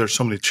know why there's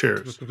so many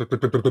chairs.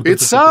 It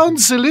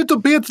sounds a little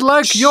bit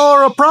like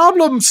you're a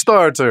problem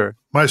starter.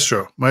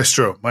 Maestro.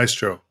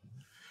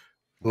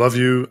 Love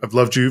you. I've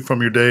loved you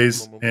from your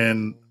days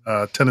in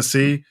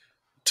Tennessee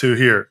to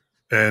here,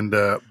 and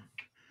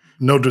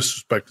no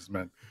disrespect is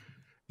meant.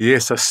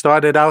 Yes, I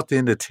started out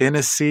in the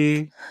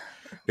Tennessee,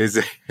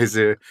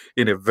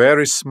 in a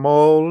very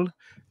small,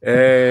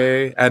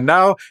 and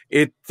now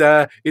it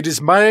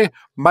is my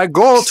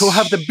goal to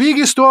have the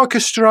biggest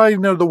orchestra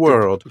in the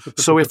world.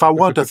 So if I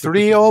want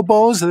 3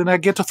 oboes, then I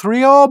get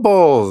 3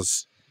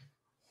 oboes.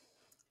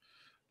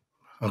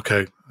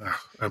 Okay.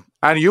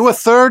 And you a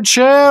third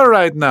chair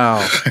right now.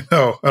 I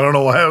know. I don't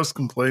know why I was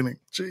complaining.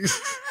 Jeez.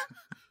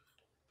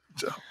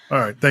 All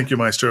right. Thank you,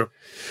 Maestro.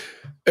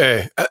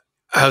 Hey,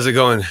 how's it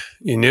going?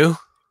 You new?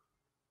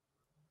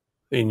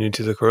 Are you new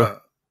to the crew?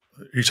 Are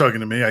you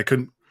talking to me? I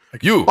couldn't.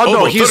 You. Oh,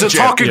 no, he's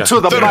talking to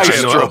the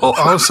Maestro.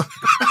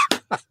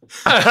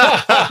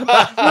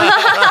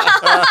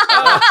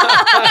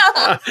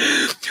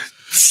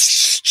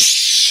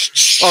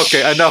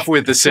 Okay, enough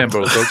with the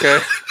symbols, okay?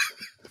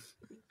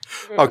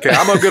 Okay,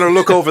 I'm going to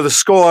look over the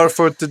score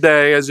for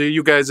today as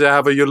you guys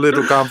have your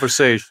little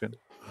conversation.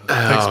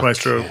 Thanks,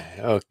 Maestro.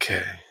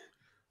 Okay.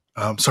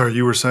 Sorry,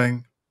 you were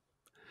saying?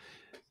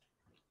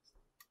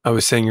 I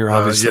was saying you're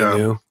obviously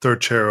new. Third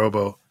chair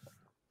oboe.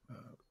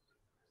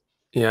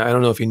 Yeah, I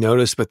don't know if you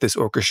noticed, but this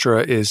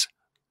orchestra is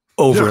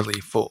overly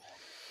full.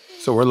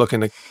 So we're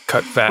looking to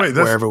cut fat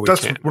wherever we can.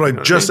 That's what I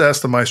just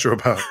asked the Maestro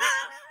about.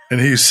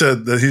 And he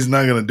said that he's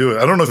not going to do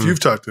it. I don't know if you've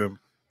talked to him.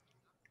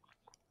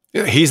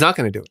 Yeah, he's not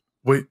going to do it.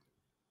 Wait.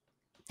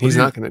 He's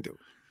not going to do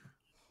it.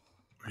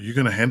 Are you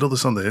going to handle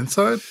this on the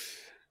inside?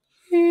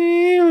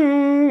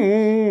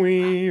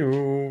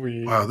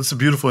 Wow, this is a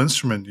beautiful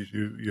instrument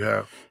you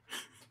have.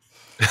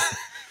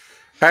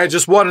 I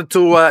just wanted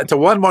to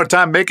one more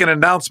time make an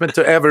announcement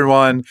to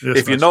everyone. Yes,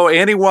 if you know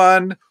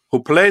anyone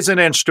who plays an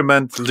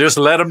instrument, just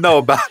let them know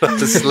about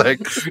us. Like,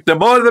 the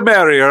more the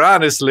merrier,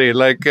 honestly.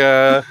 Like,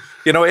 and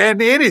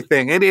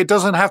anything. It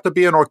doesn't have to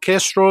be an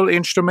orchestral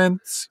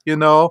instrument,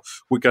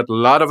 We got a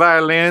lot of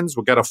violins.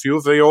 We got a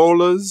few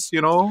violas,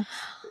 I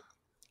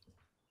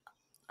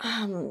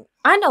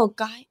know a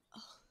guy.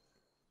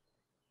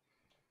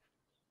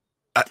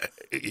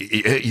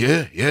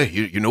 Yeah.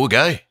 You know a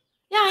guy?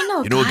 Yeah, I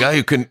know. You know a guy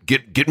who can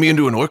get me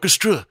into an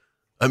orchestra?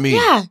 I mean,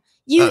 yeah.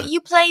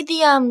 You play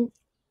the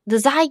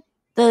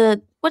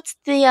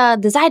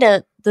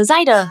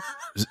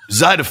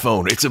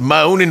Zydophone. It's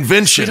my own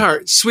invention.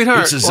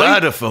 Sweetheart. It's a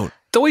Zydophone.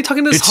 Don't we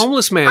talking to this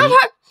homeless man?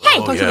 Hey,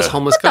 talking to this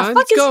homeless guy.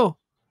 Let's go.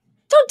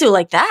 Don't do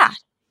like that.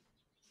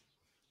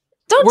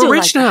 We're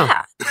rich now.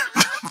 That.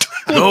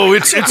 No,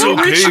 it's We're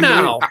okay. rich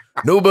now.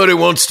 Nobody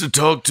wants to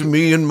talk to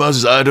me in my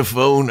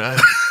Zydophone. I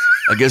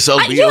guess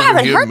I'll be you over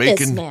haven't here heard making.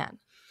 this man.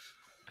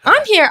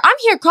 I'm here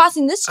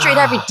crossing this street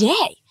every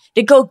day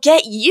to go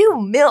get you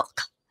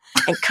milk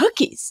and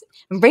cookies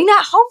and bring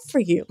that home for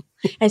you.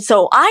 And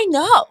so I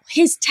know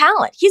his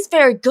talent. He's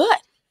very good.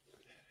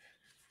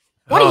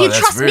 Why don't you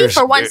trust me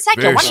for 1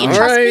 second? Why don't you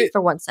trust me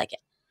for 1 second?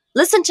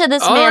 Listen to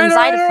this man's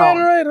Zydophone. All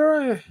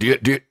right.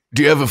 Do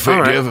you have a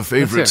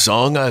favorite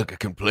song I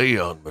can play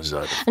on my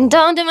Zydophone? And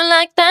don't do me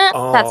like that.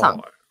 That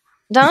song.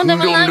 Don't do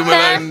me like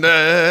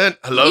that.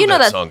 I love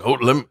that song.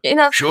 Hold, let me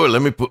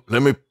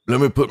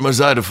put my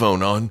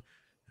Zydophone on.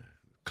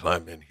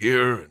 Climb in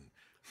here and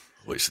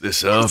hoist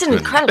this up. It's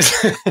incredible.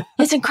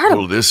 It's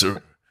incredible. Pull this.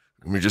 Let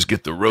me just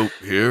get the rope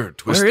here.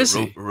 Twist the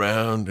rope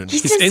around. And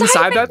He's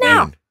inside that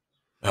now.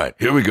 All right,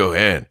 here we go,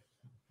 and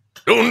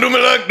don't do me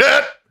like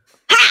that.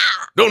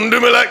 Don't do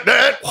me like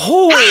that.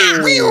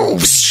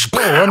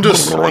 I'm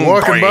just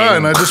walking by,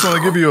 and I just want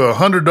to give you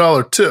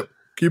 $100 tip.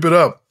 Keep it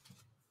up.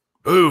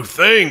 Oh,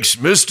 thanks,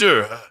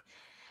 mister.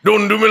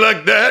 Don't do me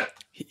like that.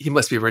 He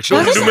must be rich.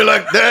 Don't do me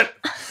like that.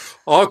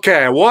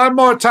 Okay, one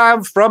more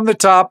time from the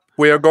top.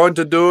 We are going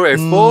to do a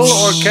full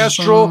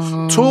orchestral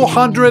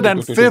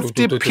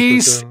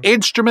 250-piece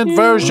instrument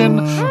version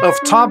of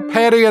Tom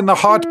Petty and the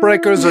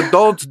Heartbreakers or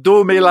Don't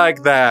Do Me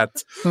Like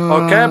That.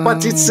 Okay,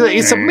 but it's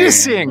a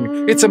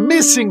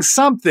missing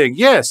something.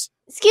 Yes.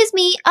 Excuse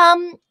me.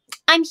 I'm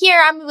here.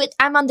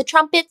 I'm on the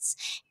trumpets,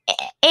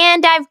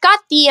 and I've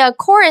got the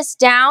chorus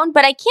down,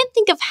 but I can't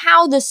think of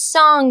how the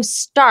song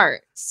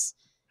starts.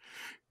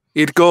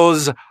 It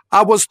goes,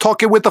 I was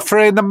talking with a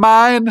friend of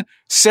mine,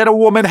 said a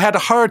woman had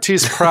hurt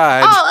his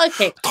pride. Oh,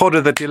 okay. Told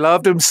her that he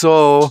loved him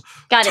so.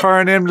 Got it.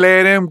 Turn him,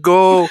 let him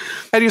go.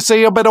 And you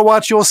say, you better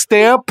watch your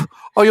step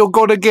or you're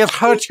going to get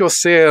hurt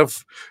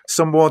yourself.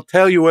 Someone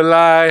tell you a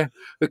lie,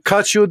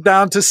 cut you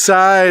down to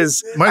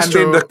size,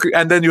 Maestro.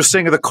 and then you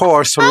sing the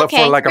chorus for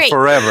Okay, like great. a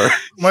forever.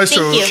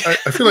 Maestro, Thank you.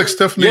 I feel like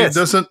Stephanie Yes.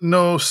 doesn't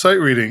know sight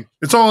reading.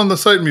 It's all on the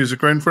sight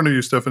music right in front of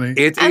you, Stephanie.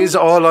 It is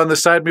all on the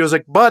side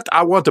music, but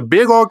I want a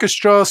big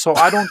orchestra, so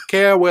I don't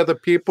care whether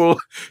people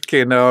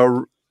can.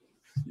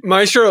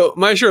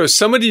 Maestro,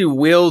 somebody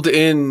wheeled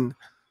in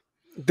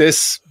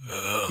this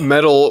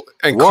metal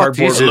and What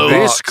cardboard is this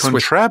box with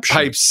contraption?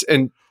 pipes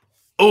and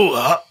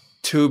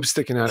tubes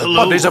sticking out of it.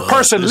 Oh, there's a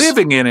person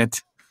living in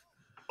it.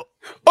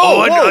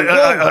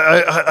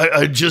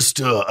 I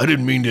just I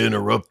didn't mean to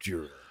interrupt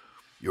your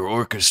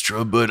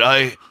orchestra, but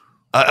I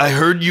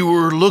heard you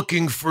were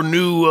looking for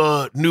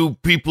new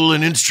people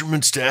and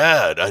instruments to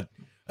add.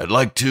 I'd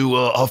like to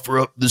offer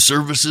up the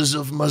services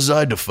of my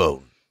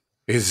xylophone.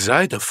 A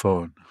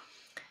xylophone?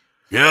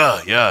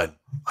 Yeah.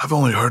 I've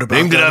only heard about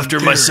Named it that in after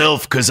theory.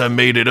 myself because I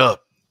made it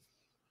up.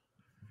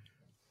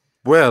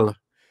 Well,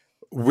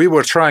 we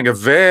were trying a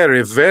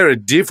very, very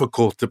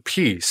difficult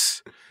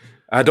piece.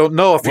 I don't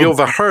know if you've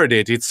heard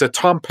it. It's the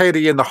Tom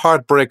Petty and the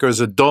Heartbreakers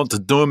of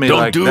Don't Do Me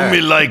Like That. Don't do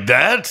me like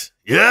that?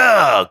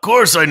 Yeah, of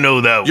course I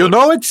know that You one.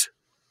 know it?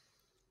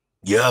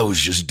 Yeah, I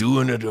was just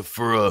doing it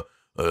for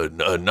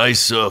a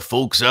nice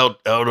folks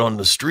out on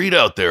the street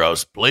out there. I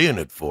was playing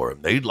it for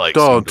them. They'd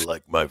seem to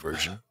like my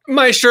version.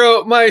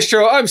 Maestro,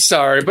 I'm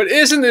sorry, but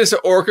isn't this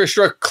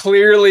orchestra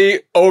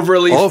clearly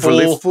overly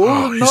full?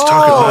 Oh, he's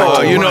talking back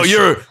to you know,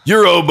 Maestro.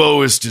 your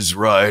oboist is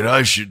right.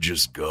 I should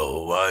just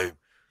go.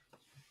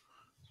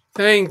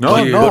 Thank No,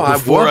 you. no, But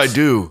before want- I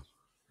do,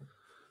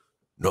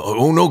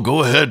 no,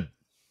 go ahead.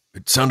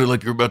 It sounded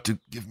like you're about to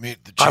give me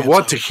the I chance.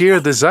 want to hear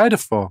the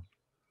xylophone.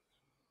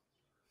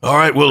 All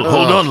right, well,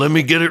 hold on. Let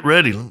me get it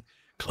ready. Let me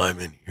climb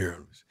in here.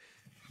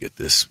 Get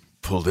this.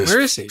 Pull this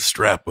Where is he?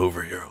 strap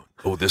over here.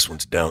 Oh, this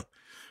one's down.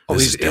 Oh,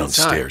 This he's is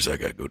downstairs. I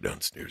gotta go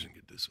downstairs and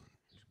get this one.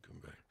 Come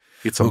back.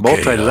 It's a Okay,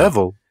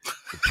 multi-level.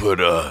 Put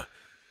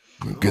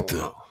get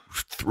the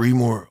 3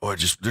 more. Oh,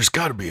 there's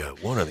got to be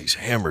one of these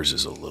hammers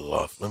is a little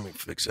off. Let me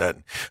fix that.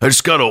 I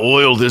just got to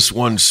oil this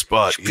one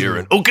spot here.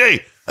 And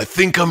okay, I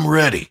think I'm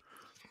ready.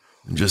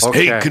 Just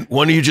Okay. hey, can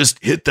one of you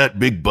just hit that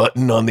big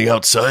button on the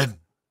outside?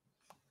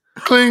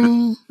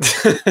 Cling.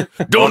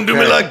 Don't do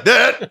me like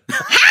that.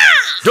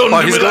 Don't do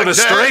He's me going like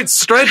that.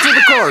 straight to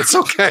the chorus.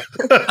 Okay.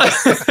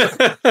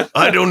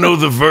 I don't know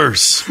the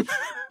verse.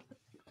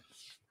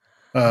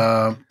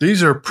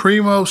 These are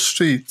primo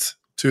seats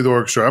to the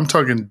orchestra. I'm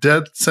talking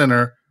dead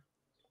center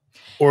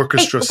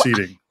orchestra Hey,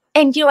 seating.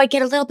 And I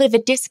get a little bit of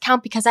a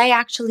discount because I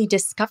actually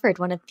discovered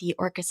one of the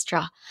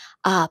orchestra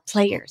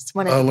players.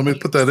 One of Let me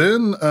put that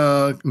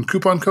in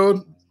coupon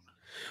code.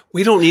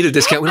 We don't need a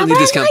discount. We don't I'd need a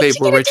discount, like babe. to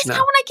We're get a rich discount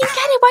now. when I can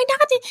get it. Why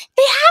not?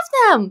 They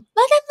have them.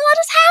 Let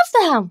us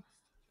have them.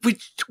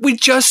 We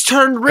just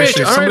turned rich.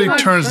 Actually, if All somebody right,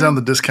 turns fine. down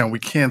the discount, we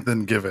can't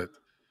then give it.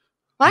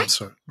 What? I'm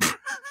sorry.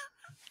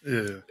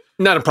 Yeah.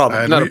 Not a problem.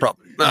 And Not a we-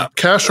 problem. No.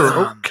 Cash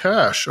or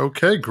cash.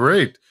 Okay,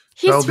 great.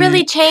 He's That'll be-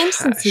 really changed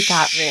since he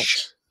got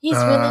rich. He's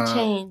really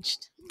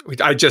changed.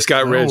 I just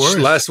got No rich worries.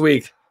 last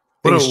week.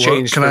 What- Things what-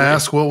 changed. Can for I me.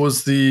 ask what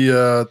was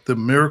the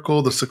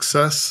miracle, the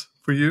success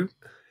for you?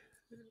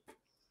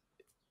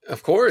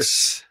 Of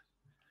course.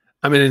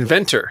 I'm an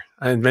inventor.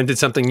 I invented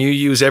something you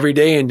use every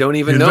day and don't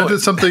even You know invented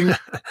it. something.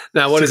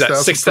 Now, what is that? 6,000 for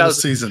the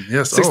 6,000 season.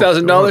 Yes,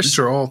 $6,000? These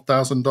are all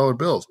 $1,000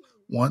 bills.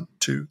 1,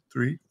 2,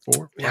 3,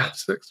 4, 5,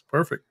 6.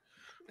 Perfect.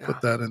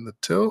 Put that in the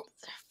till,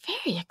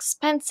 Very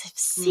expensive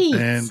seats.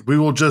 and we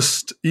will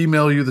just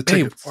email you the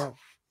Hey, tickets.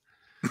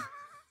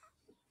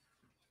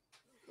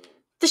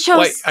 The show's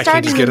Wait, I can't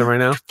starting just get in them right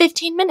now.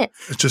 15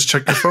 minutes. Just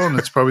check your phone.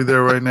 It's probably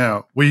there right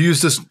now. We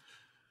use this.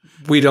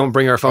 We don't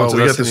bring our phones We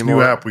with got us this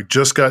anymore. new app we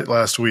just got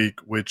last week,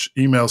 which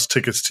emails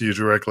tickets to you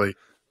directly.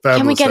 Fabulous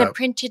Can we get app. a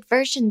printed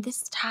version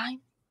this time?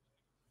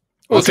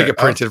 We'll take a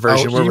printed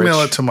version. I'll We're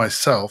email rich. it to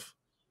myself,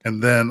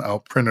 and then I'll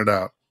print it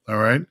out. All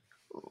right.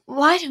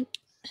 Why don't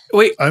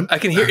Wait, I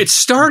can hear it's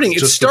starting.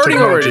 It's Just the starting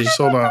already. technology.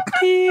 Hold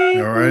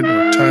on. All right,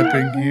 we're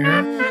typing here.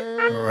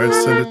 All right,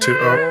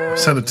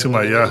 send it to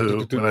my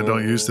Yahoo, and I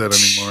don't use that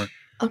anymore.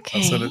 Okay.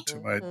 I'll send it to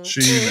my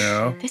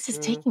Gmail. This is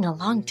taking a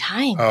long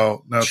time.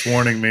 Oh, now it's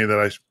warning me that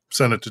I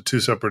sent it to 2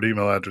 separate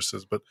email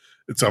addresses, but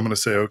I'm going to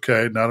say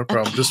okay, not a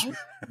problem. Just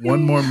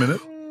 1 more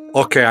minute.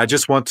 Okay, I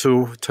just want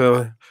to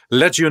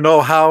let you know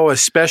how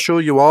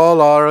special you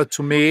all are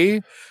to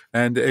me.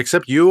 And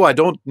except you, I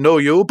don't know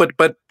you, but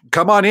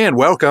come on in.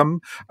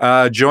 Welcome.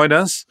 Join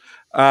us.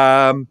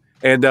 And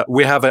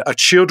we have a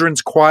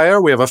children's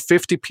choir. We have a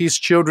 50-piece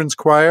children's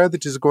choir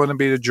that is going to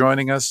be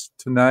joining us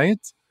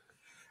tonight.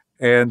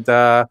 And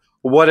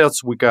what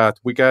else we got?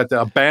 We got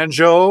a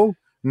banjo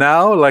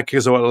now. Like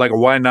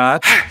why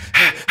not?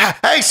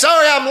 Hey,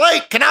 sorry I'm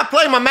late. Can I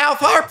play my mouth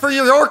harp for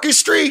your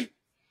orchestra?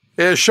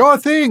 Sure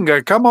thing.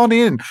 Come on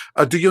in.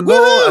 Do you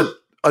know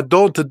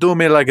Don't Do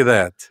Me Like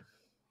That?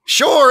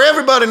 Sure,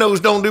 everybody knows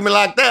Don't Do Me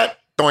Like That.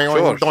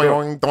 Sure.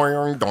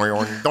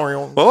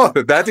 Oh,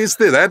 that is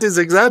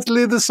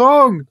exactly the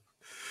song.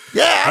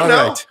 Yeah, I All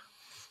know. right.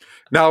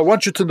 Now, I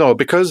want you to know,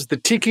 because the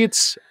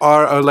tickets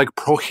are like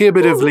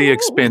prohibitively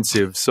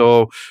expensive.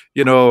 So,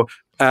 it's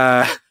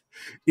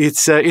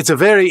a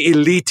very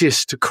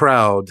elitist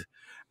crowd.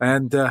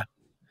 And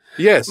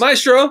yes.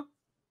 Maestro?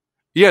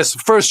 Yes,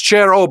 first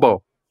chair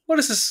oboe. What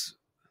is this?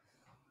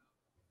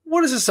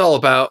 What is this all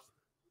about?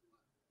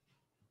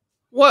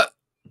 What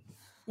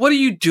are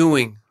you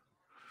doing?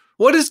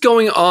 What is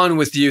going on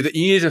with you that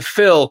you need to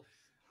fill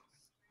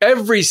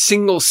every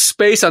single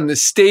space on the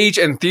stage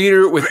and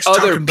theater with He's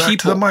other talking back to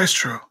people? the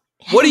maestro.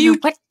 What are you?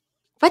 What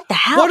the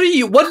hell?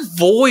 What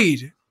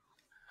void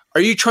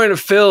are you trying to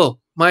fill,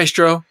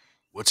 Maestro?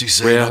 What's he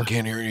saying? I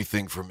can't hear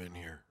anything from in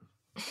here.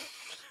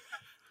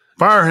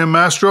 Fire him,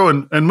 maestro,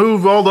 and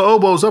move all the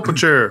oboes up a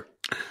chair.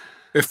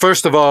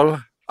 First of all,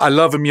 I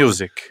love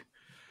music.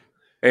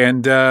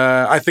 And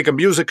I think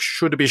music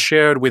should be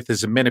shared with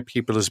as many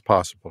people as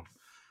possible.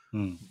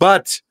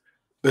 But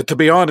to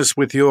be honest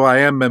with you, I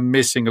am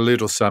missing a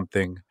little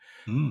something.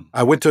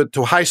 I went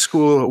to high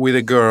school with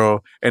a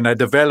girl, and I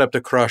developed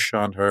a crush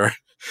on her.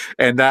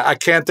 And I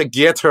can't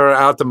get her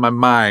out of my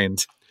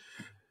mind.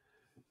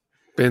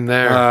 Been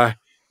there.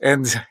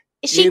 Is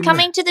she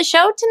coming to the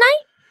show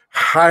tonight?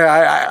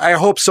 I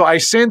hope so. I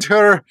sent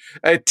her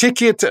a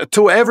ticket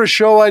to every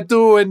show I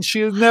do, and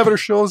she never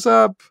shows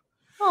up.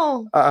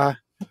 Oh.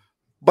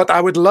 But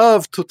I would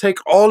love to take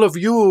all of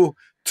you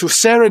to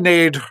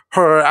serenade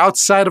her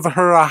outside of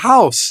her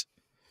house.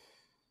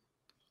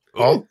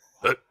 Oh,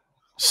 that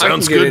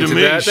sounds I can get good to into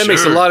me. That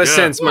makes a lot of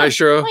sense,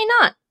 Maestro. Why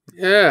not?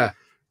 Yeah.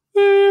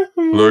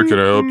 Hello, can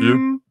I help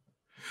you?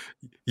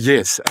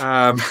 Yes.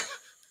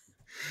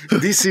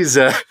 This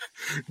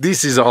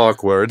is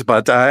awkward,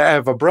 but I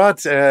have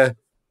brought. That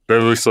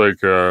looks like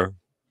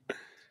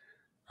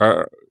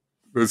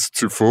it's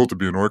too full to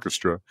be an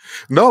orchestra.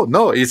 No,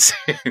 it's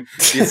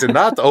it's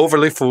not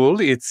overly full.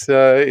 It's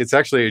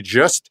actually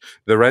just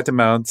the right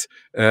amount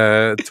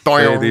to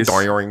play this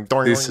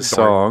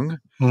song.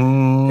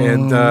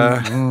 And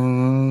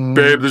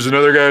babe, there's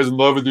another guy who's in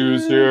love with you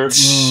who's here.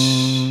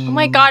 Oh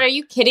my God, are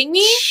you kidding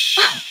me?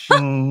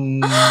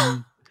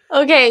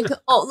 Okay,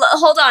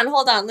 hold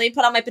on. Let me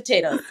put on my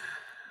potatoes.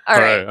 All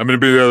right. I'm going to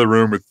be in the other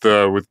room with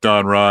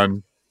Don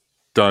Ron,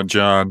 Don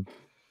John,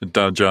 and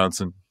Don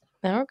Johnson.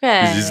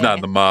 Okay. He's not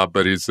in the mob,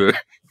 but he's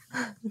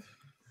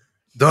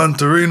Don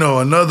Torino,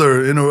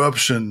 another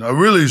interruption. I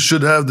really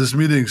should have this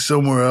meeting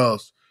somewhere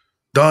else.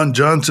 Don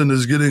Johnson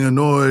is getting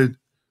annoyed,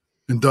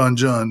 and Don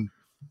John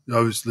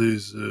obviously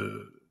is...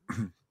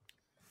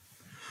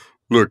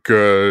 Look,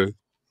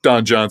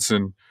 Don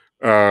Johnson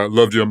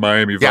loved you on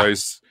Miami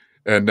Vice,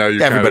 and now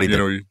you're Everybody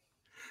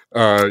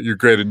you're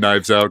great at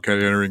Knives Out, kind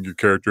of entering your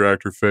character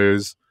actor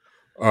phase.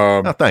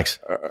 Thanks.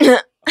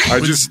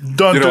 I just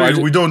Don Torino,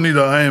 we don't need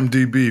an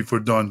IMDb for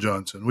Don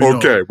Johnson. We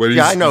okay, well,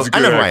 I know. he's a I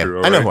good know who I actor, am.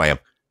 all I know right? who I am.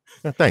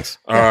 Thanks.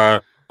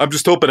 I'm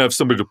just hoping to have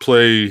somebody to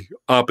play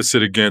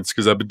opposite against,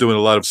 because I've been doing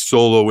a lot of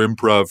solo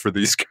improv for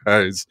these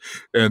guys,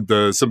 and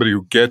somebody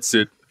who gets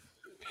it.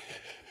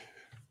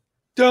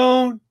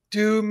 Don't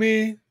do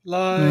me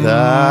like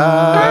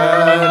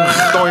that.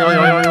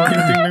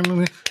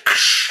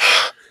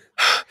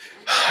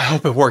 I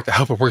hope it worked. I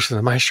hope it works for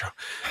the Maestro.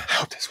 I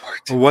hope this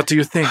worked. What do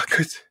you think?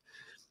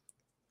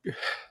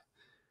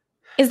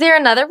 Is there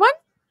another one?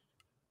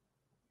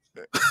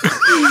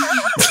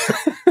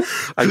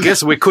 I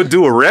guess we could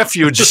do a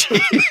refugee.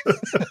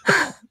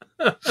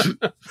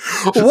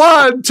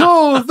 1,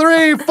 2,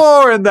 3,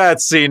 4, and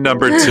that's scene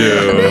number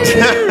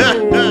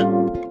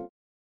 2.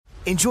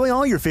 Enjoy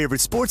all your favorite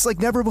sports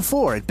like never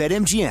before at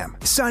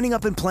BetMGM. Signing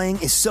up and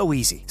playing is so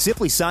easy.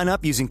 Simply sign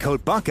up using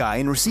code Buckeye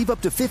and receive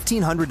up to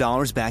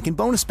 $1,500 back in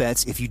bonus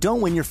bets if you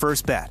don't win your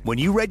first bet. When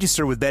you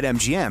register with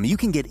BetMGM, you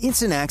can get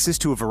instant access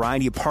to a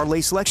variety of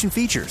parlay selection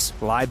features,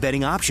 live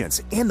betting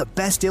options, and the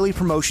best daily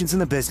promotions in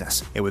the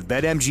business. And with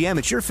BetMGM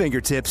at your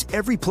fingertips,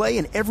 every play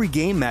and every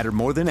game matter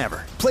more than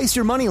ever. Place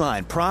your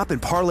moneyline, prop,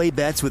 and parlay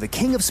bets with the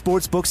king of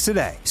sportsbooks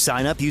today.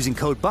 Sign up using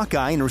code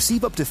Buckeye and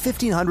receive up to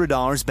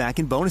 $1,500 back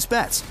in bonus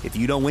bets if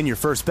you don't win your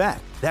first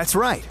bet. That's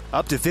right,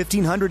 up to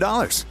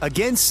 $1,500.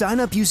 Again, sign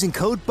up using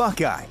code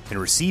Buckeye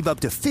and receive up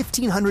to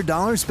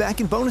 $1,500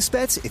 back in bonus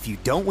bets if you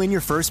don't win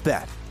your first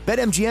bet.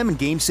 BetMGM and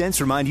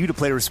GameSense remind you to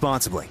play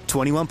responsibly.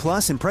 21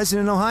 plus and present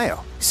in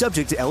Ohio.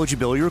 Subject to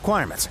eligibility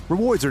requirements.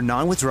 Rewards are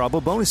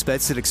non-withdrawable bonus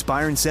bets that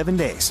expire in 7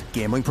 days.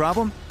 Gambling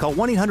problem? Call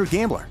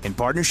 1-800-GAMBLER in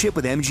partnership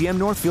with MGM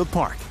Northfield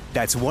Park.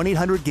 That's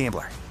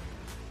 1-800-GAMBLER.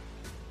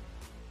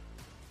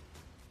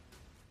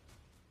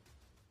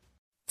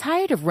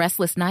 Tired of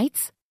restless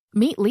nights?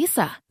 Meet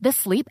Lisa, the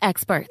sleep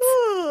experts.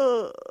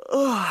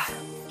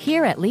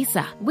 Here at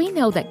Lisa, we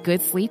know that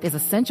good sleep is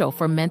essential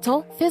for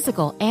mental,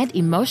 physical, and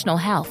emotional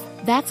health.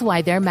 That's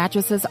why their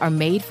mattresses are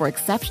made for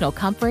exceptional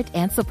comfort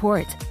and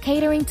support,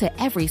 catering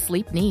to every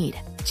sleep need.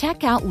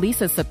 Check out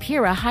Lisa's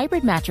Sapira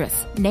Hybrid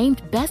Mattress,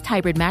 named Best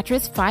Hybrid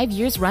Mattress 5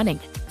 years running.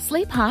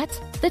 Sleep hot,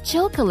 The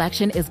Chill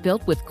collection is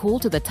built with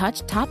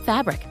cool-to-the-touch top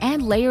fabric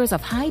and layers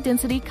of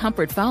high-density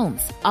comfort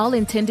foams, all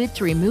intended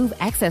to remove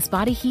excess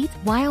body heat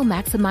while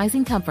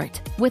maximizing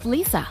comfort. With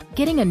Leesa,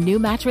 getting a new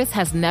mattress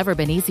has never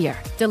been easier.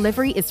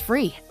 Delivery is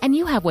free, and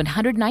you have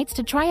 100 nights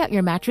to try out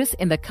your mattress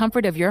in the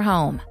comfort of your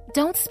home.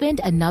 Don't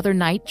spend another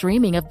night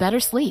dreaming of better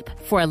sleep.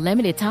 For a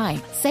limited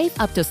time, save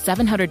up to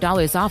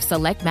 $700 off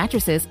select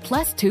mattresses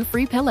plus 2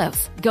 free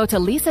pillows. Go to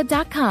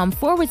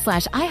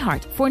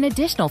leesa.com/iHeart for an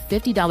additional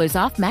 $50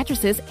 off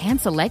mattresses and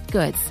select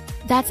goods.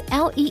 That's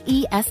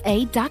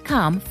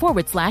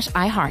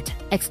LEESA.com/iHeart.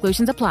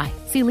 Exclusions apply.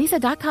 See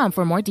leesa.com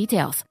for more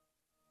details.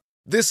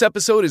 This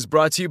episode is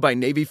brought to you by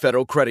Navy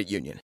Federal Credit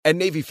Union. At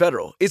Navy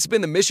Federal, it's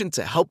been the mission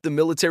to help the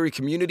military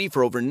community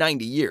for over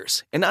 90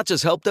 years. And not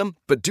just help them,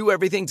 but do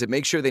everything to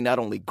make sure they not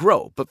only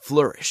grow, but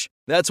flourish.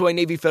 That's why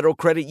Navy Federal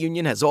Credit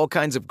Union has all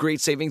kinds of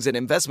great savings and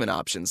investment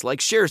options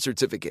like share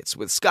certificates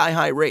with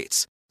sky-high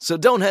rates. So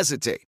don't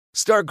hesitate.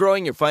 Start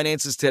growing your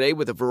finances today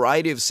with a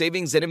variety of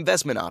savings and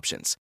investment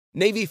options.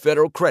 Navy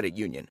Federal Credit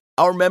Union.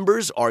 Our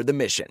members are the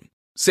mission.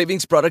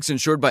 Savings products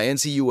insured by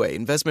NCUA.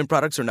 Investment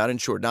products are not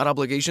insured, not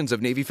obligations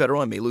of Navy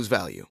Federal and may lose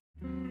value.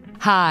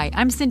 Hi,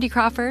 I'm Cindy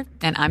Crawford,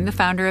 and I'm the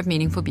founder of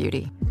Meaningful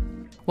Beauty.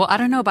 Well, I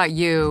don't know about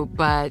you,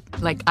 but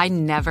I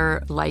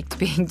never liked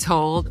being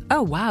told,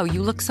 oh, wow,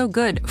 you look so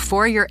good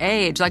for your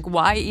age.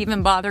 Why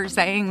even bother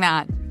saying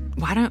that?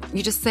 Why don't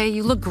you just say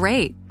you look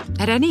great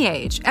at any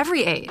age,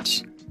 every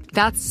age?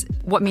 That's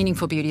what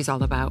Meaningful Beauty is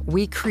all about.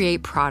 We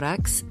create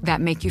products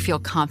that make you feel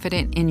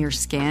confident in your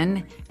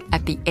skin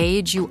at the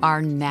age you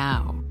are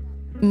now.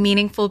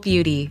 Meaningful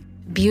Beauty.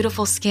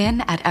 Beautiful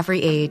skin at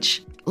every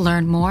age.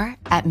 Learn more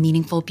at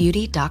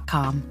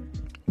meaningfulbeauty.com.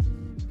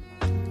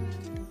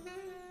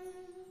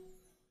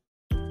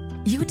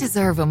 You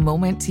deserve a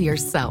moment to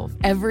yourself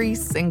every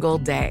single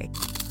day.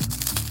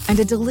 And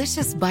a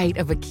delicious bite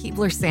of a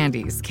Keebler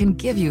Sandies can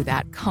give you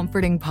that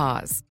comforting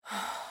pause.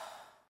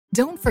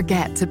 Don't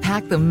forget to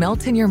pack the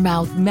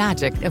melt-in-your-mouth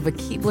magic of a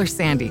Keebler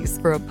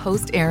Sandies for a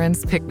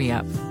post-errands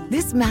pick-me-up.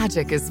 This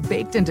magic is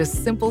baked into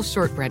simple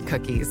shortbread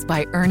cookies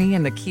by Ernie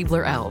and the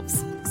Keebler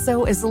Elves.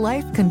 So as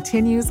life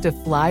continues to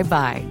fly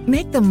by,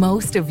 make the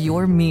most of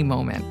your me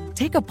moment.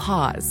 Take a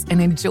pause and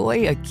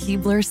enjoy a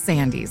Keebler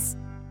Sandies.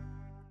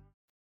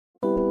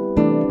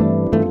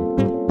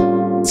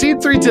 Scene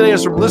 3 today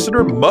is from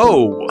listener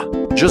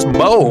Mo. Just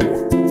Mo.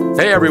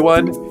 Hey,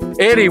 everyone.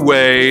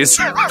 Anyways,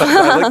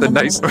 I like the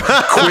nice,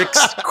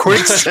 quick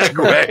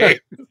segue.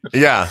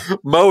 Yeah.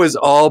 Mo is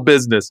all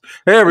business.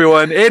 Hey,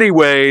 everyone.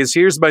 Anyways,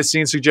 here's my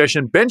scene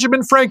suggestion.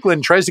 Benjamin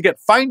Franklin tries to get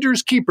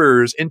finders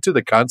keepers into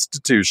the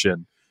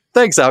Constitution.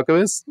 Thanks,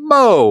 Alchemist.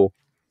 Mo.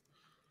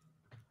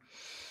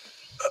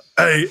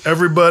 Hey,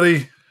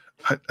 everybody.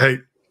 Hey,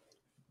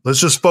 let's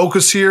just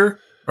focus here.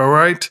 All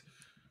right.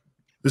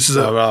 This is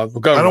I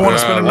don't want to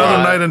spend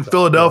another night in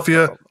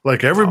Philadelphia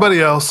like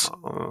everybody else.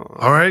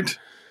 All right.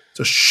 It's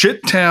a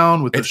shit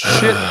town with the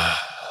shit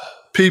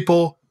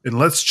people, and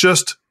let's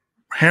just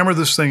hammer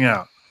this thing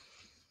out.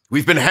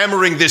 We've been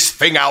hammering this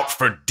thing out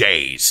for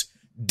days.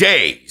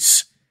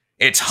 Days.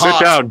 It's hot.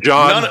 Sit down,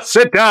 John.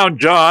 Sit down,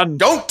 John.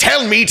 Don't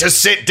tell me to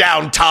sit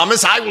down,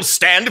 Thomas. I will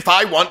stand if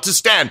I want to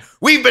stand.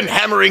 We've been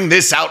hammering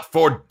this out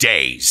for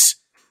days.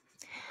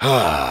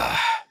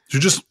 You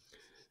just...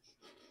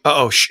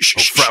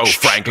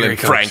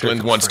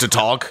 Franklin wants to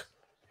talk.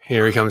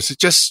 Here he comes.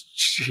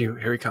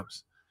 Here he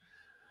comes.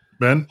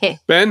 Ben? Hey.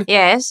 Ben?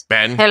 Yes.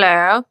 Ben?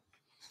 Hello.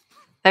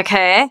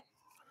 Okay.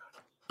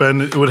 Ben,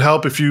 it would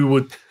help if you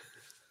would...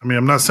 I mean,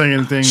 I'm not saying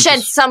anything.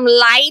 Shed some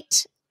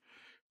light.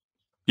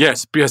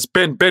 Yes,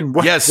 Ben.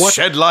 What?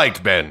 Shed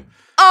light, Ben.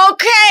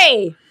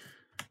 Okay.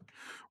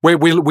 Wait,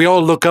 we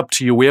all look up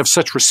to you. We have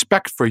such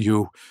respect for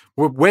you.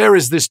 Where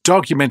is this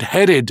document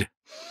headed?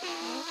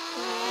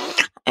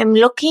 I'm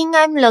looking.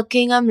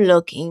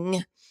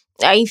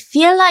 I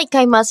feel like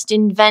I must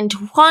invent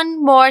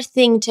one more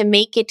thing to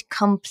make it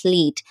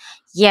complete.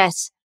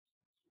 Yes.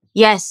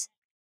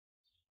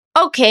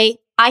 Okay,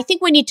 I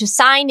think we need to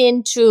sign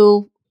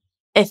into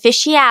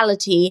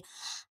officiality.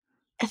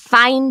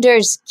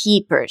 Finders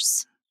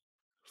Keepers.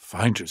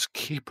 Finders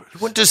Keepers?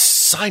 What is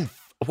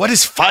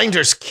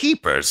Finders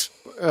Keepers?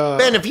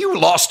 Ben, have you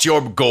lost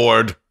your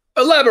gourd?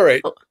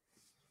 Elaborate.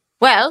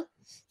 Well,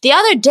 the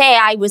other day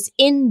I was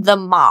in the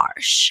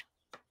marsh,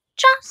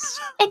 just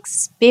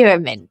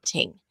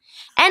experimenting,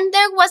 and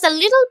there was a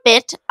little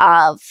bit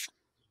of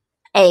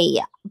a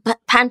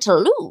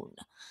pantaloon.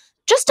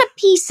 Just a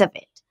piece of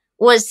it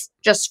was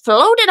just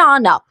floated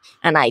on up,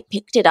 and I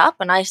picked it up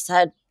and I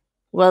said,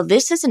 well,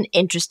 this is an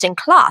interesting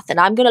cloth,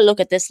 and I'm going to look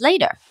at this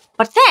later.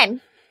 But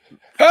then...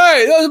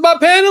 Hey, those are my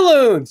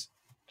pantaloons!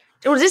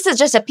 Well, this is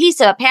just a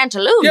piece of a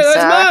pantaloon, Yeah, that's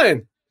sir.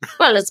 mine.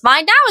 Well, it's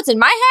mine now. It's in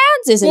my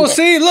hands, isn't it? Well,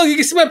 see, look, you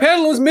can see my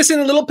pantaloons missing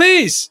a little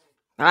piece.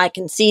 I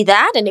can see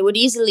that, and it would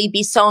easily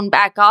be sewn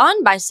back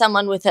on by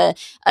someone with a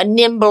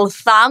nimble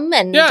thumb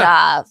and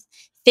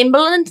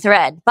thimble and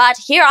thread. But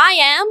here I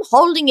am,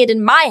 holding it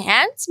in my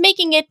hands,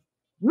 making it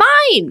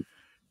mine.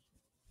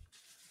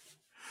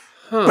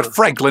 But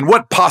Franklin,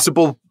 what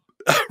possible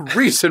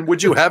reason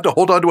would you have to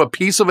hold on to a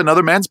piece of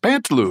another man's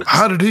pantaloon?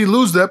 How did he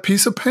lose that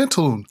piece of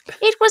pantaloon?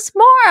 It was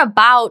more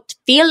about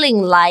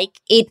feeling like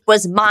it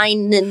was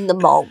mine in the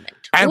moment.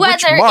 And whether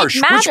which marsh?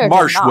 It mattered Which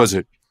marsh or not. was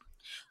it?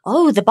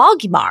 Oh, the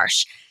Boggy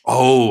Marsh.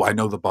 Oh, I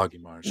know the Boggy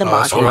Marsh. The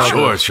Boggy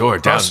Marsh. Sure.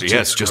 Down,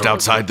 yes, just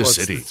outside the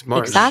city.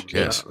 Exactly.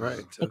 Yes.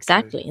 Right.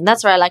 Exactly. And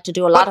that's where I like to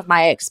do a lot of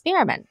my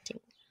experimenting.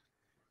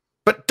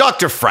 But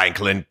Dr.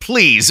 Franklin,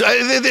 please,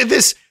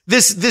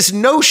 this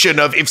notion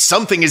of if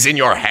something is in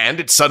your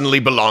hand, it suddenly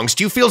belongs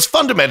to you feels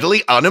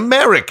fundamentally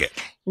un-American.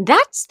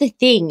 That's the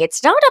thing.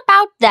 It's not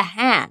about the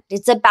hand.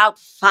 It's about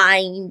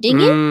finding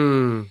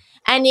it.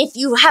 And if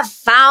you have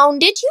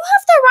found it, you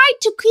have the right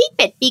to keep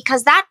it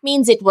because that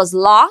means it was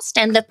lost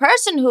and the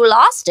person who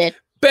lost it.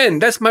 Ben,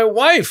 that's my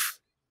wife.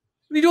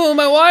 What are you doing with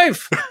my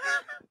wife?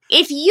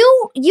 If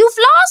you've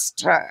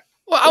lost her.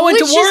 Well, I went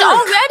to work. Which is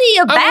already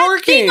a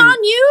bad thing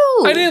on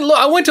you. I didn't look.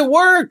 I went to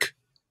work.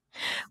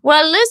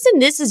 Well, listen,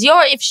 this is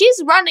if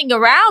she's running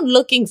around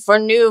looking for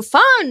new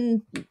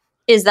fun,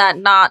 is that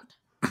not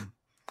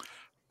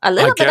a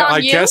little bit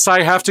on you? I guess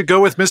I have to go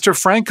with Mr.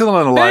 Franklin,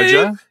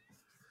 Elijah. Babe.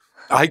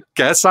 I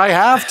guess I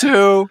have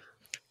to.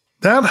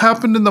 That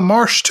happened in the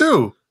marsh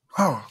too.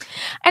 Oh.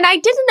 And I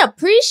didn't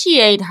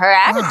appreciate her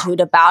attitude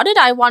about it.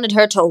 I wanted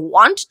her to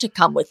want to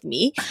come with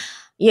me.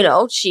 You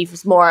know, she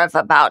was more of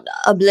about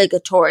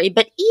obligatory.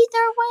 But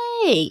either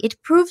way,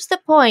 it proves the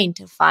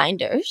point of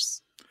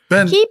finders,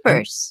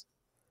 keepers.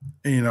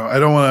 You know, I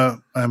don't want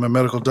to, I'm a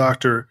medical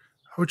doctor.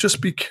 I would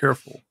just be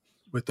careful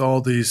with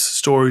all these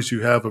stories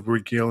you have of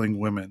regaling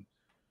women.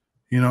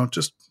 You know,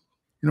 just,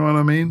 you know what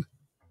I mean?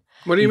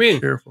 What do you mean?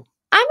 Careful.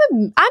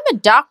 I'm a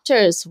doctor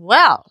as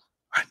well.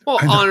 Well,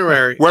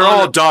 honorary. We're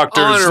all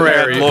doctors.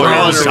 Honorary. We're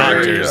all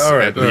doctors. All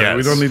right. Yes.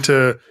 We don't need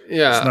to.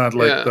 Yeah. It's not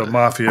like the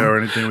mafia or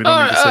anything. We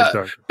don't need to say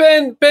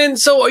doctor. Ben,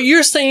 so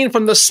you're saying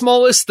from the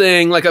smallest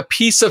thing, like a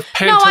piece of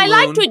pantaloon. No, I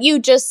liked what you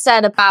just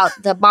said about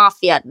the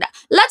mafia.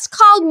 Let's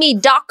call me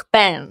Doc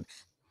Ben.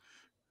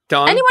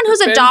 Don Anyone who's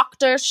Ben? a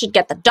doctor should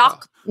get the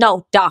doc.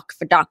 No, doc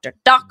for doctor.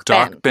 Doc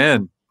Ben. Doc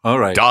Ben. All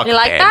right. Doc You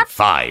like Ben, that?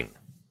 fine.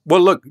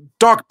 Well, look,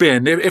 Doc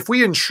Ben, if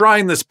we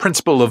enshrine this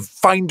principle of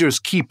finders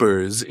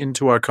keepers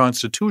into our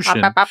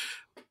Constitution,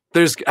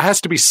 there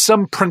has to be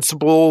some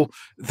principle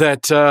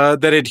that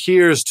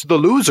adheres to the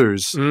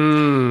losers.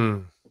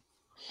 Mm.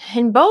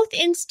 In both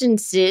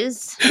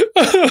instances,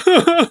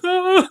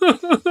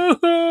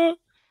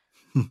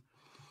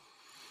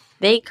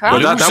 they cry.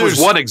 Well, that was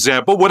one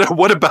example.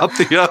 What about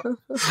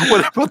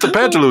the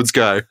pantaloons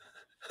guy?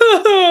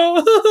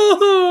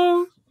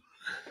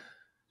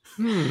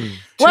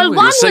 Well,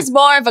 one was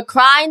more of a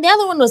cry, and the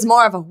other one was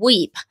more of a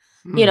weep.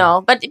 You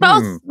know, but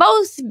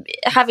both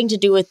having to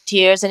do with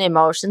tears and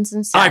emotions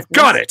and sadness. I've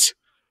got it.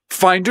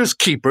 Finders,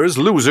 keepers,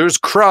 losers,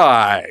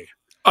 cry.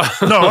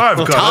 No, I've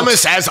got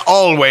Thomas, as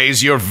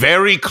always, you're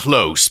very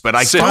close, but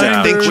I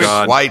don't think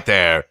we're quite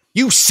there.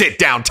 You sit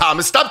down,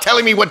 Thomas. Stop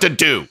telling me what to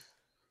do.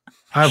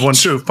 I have one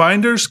too.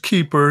 Finders,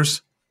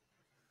 keepers,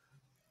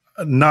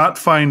 not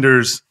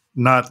finders,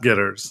 not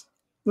getters.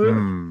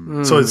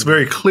 So it's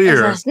very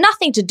clear. It has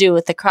nothing to do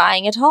with the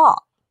crying at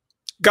all.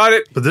 Got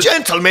it.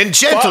 Gentlemen,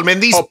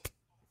 these... Oh,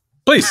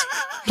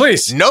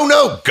 please.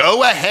 No,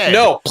 go ahead.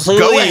 No, please.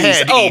 Go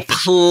ahead. Oh,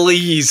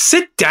 please.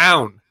 Sit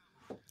down.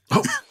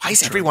 Oh, why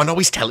is everyone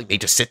always telling me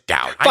to sit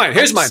down? Fine,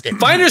 here's mine.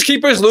 Finders,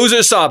 keepers,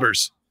 losers,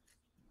 sobbers.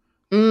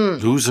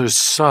 Losers,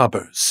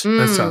 sobbers.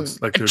 That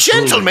sounds like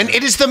Gentlemen,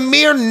 it is the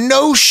mere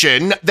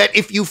notion that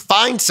if you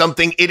find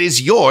something, it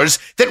is yours,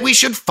 that we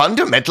should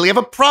fundamentally have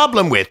a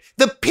problem with.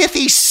 The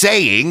pithy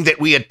saying that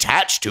we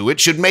attach to it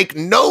should make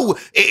no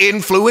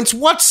influence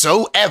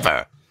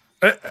whatsoever.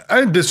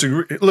 I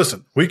disagree.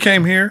 Listen, we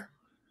came here,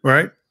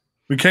 right?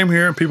 We came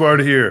here and people are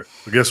already here.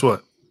 But guess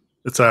what?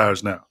 It's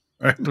ours now.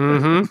 Right?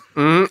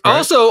 Right?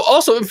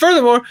 Also, and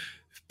furthermore,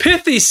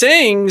 pithy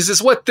sayings is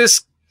what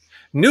this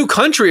new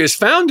country is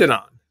founded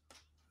on.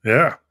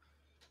 Yeah.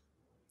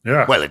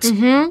 Well, it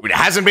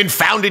hasn't been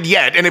founded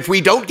yet, and if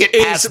we don't get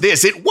past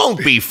this, it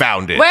won't be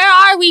founded. Where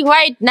are we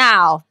right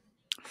now?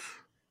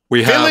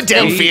 We have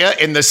Philadelphia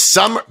in the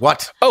summer.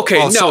 What?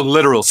 Okay, so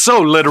literal,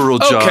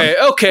 John.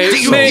 Okay.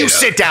 You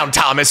sit down,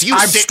 Thomas.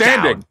 I'm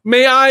standing. Down.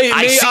 May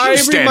I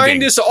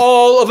remind us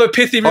all of a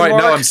pithy remark? All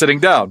right, now I'm sitting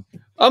down.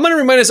 I'm going to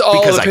remind us all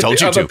Because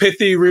of a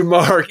pithy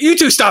remark. You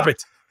two, stop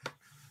it.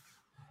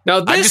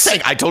 Now, I'm just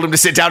saying, I told him to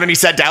sit down and he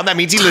sat down. That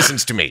means he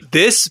listens to me.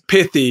 This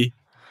pithy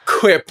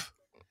quip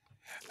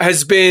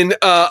has been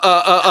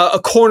a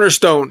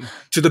cornerstone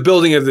to the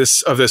building of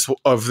this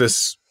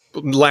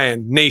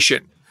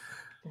nation.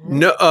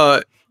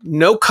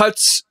 No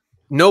cuts,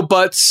 no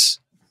butts,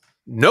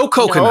 no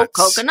coconuts.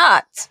 No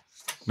coconuts.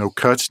 No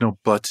cuts, no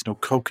butts, no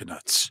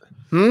coconuts.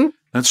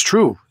 That's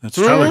true. That's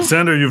true.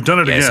 Alexander, you've done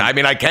it Yes, again. I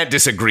mean, I can't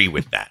disagree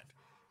with that.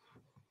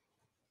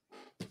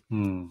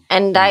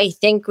 And I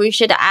think we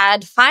should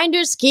add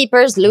finders,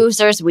 keepers,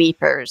 losers,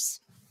 weepers.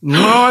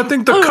 No, I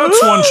think the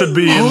cuts one should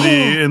be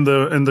in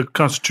the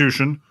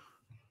Constitution.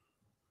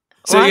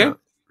 Say again?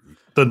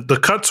 The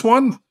cuts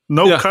one?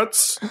 No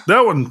cuts?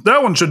 That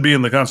one should be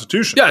in the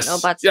Constitution. Yes. No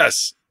butts.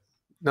 Yes.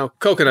 No,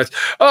 coconuts.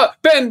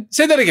 Ben,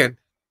 say that again.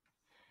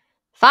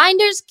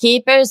 Finders,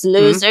 keepers,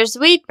 losers,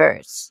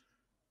 weepers.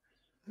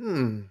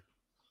 Well,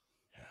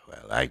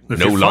 I If no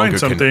you find longer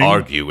something, can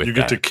argue with you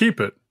that. get to keep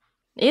it.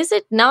 Is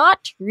it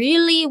not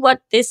really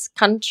what this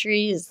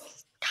country is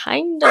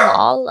kind of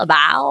all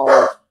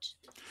about?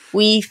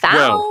 We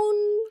found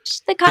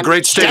the country. the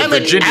great state of Damn it,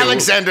 Virginia.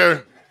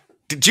 Alexander!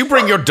 Did you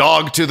bring your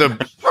dog to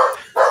the?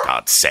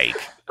 God's sake!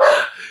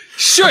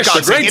 Shush! For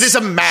God's sake! It is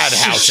a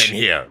madhouse in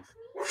here.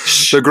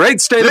 The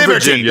great state of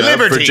Virginia.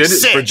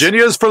 sit.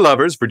 Virginia's for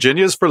lovers.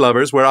 Virginia's for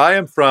lovers. Where I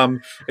am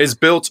from is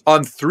built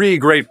on 3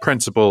 great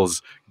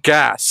principles: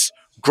 gas,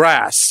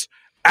 grass,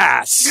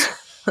 ass.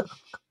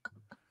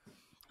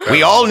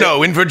 We all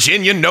know in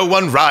Virginia, no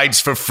one rides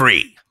for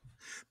free.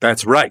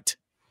 That's right.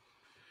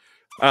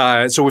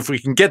 So if we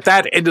can get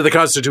that into the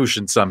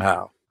Constitution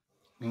somehow.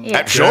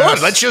 Sure,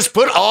 let's just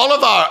put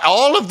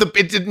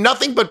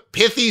nothing but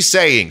pithy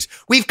sayings.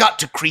 We've got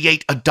to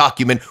create a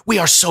document. We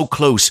are so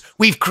close.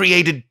 We've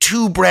created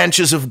 2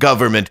 branches of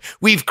government.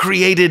 We've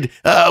created,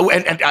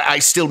 and I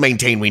still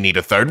maintain we need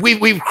a third.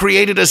 We've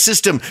created a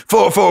system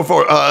for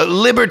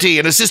liberty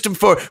and a system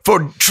for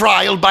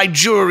trial by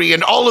jury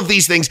and all of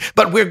these things.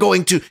 But we're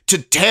going to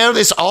tear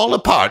this all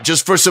apart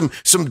just for some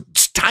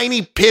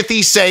tiny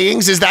pithy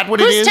sayings. Is that what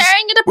it is? Who's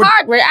tearing it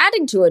apart? We're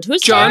adding to it.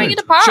 Who's tearing it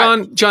apart?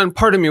 John,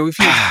 pardon me.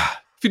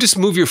 If you just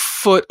move your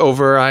foot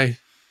over, I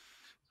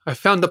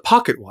found a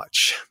pocket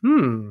watch.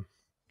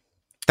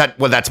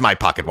 That's my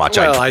pocket watch.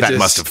 Well, that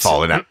must have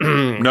fallen out.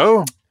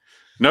 No,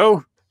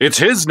 it's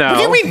his now.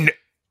 What do you mean?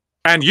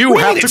 And you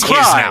have to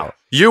cry. Now?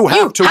 You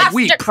have to have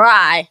weep. to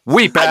cry.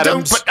 Weep,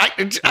 Adams.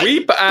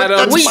 Weep,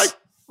 Adams.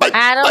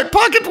 My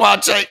pocket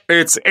watch.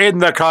 It's in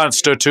the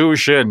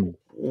Constitution.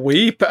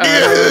 Weep,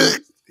 Adams.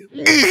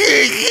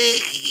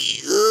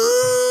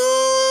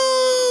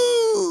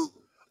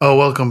 Oh,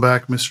 welcome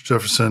back, Mr.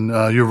 Jefferson.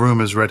 Your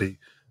room is ready.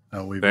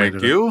 We've Thank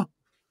made it you.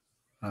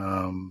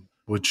 up.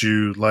 Would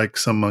you like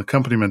some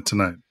accompaniment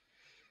tonight?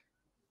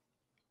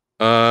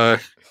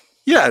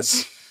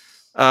 Yes.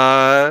 We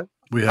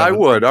I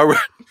would.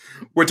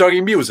 We're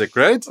talking music,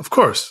 right? Of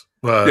course.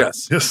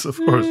 Yes. Yes, of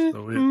course.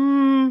 So we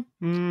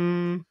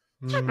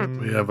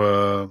have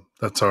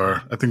that's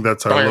our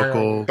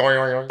local,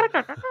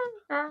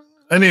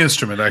 any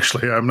instrument,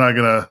 actually. I'm not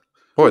going to.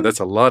 Boy, that's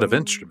a lot of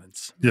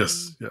instruments.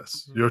 Yes.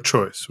 Your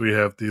choice. We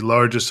have the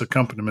largest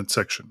accompaniment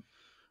section.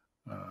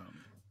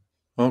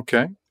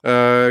 Okay.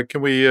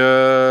 Can we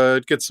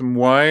get some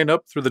wine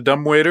up through the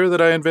dumbwaiter that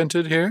I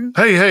invented here?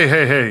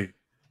 Hey.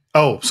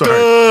 Oh, sorry.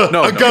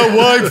 I got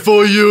wine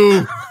for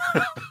you.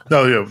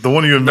 No, yeah, the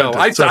one you invented.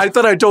 No, I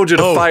thought I told you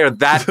to fire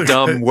that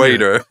dumb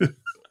waiter.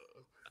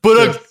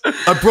 But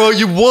I brought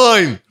you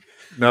wine.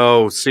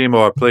 No,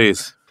 Seymour,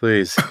 please.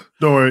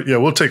 Don't worry. Yeah,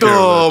 we'll take care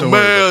of that. Don't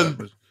worry about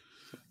that.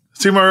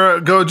 Seymour,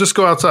 go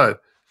outside.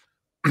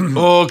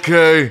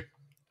 Okay.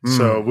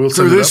 So we'll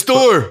through send this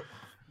door.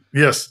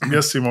 Yes,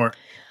 Seymour.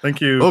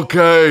 Thank you.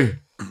 Okay.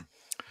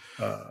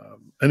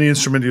 Any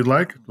instrument you'd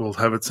like, we'll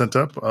have it sent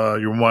up.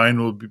 Your wine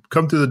will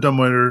come through the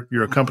dumbwaiter.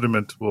 Your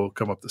accompaniment will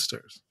come up the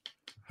stairs.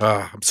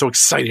 I'm so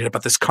excited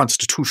about this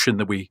Constitution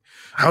that we.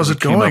 How's it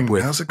came going? up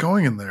with. How's it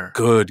going in there?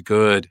 Good.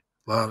 A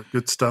lot of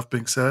good stuff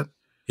being said.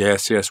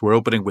 Yes. We're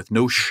opening with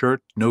no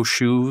shirt, no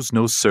shoes,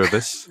 no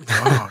service.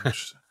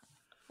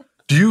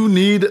 Do you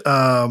need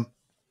my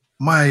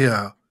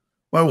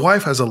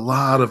wife has a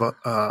lot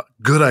of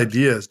good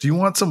ideas. Do you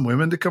want some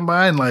women to come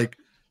by and like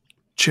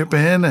chip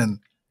in and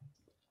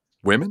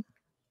women?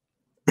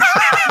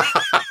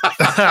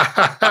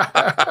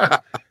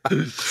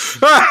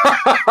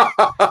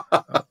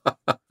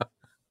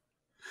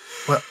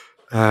 Well,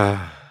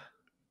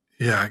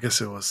 yeah, I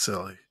guess it was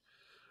silly.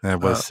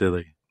 That was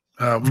silly.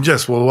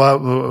 Yes,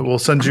 we'll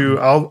send you.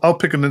 I'll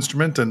pick an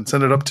instrument and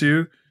send it up to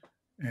you.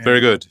 Very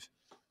good.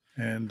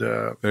 And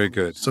very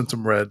good. Send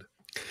some red.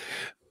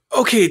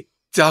 Okay,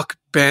 Doc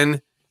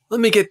Ben, let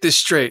me get this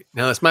straight.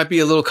 Now, this might be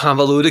a little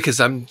convoluted because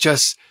I'm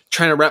just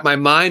trying to wrap my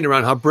mind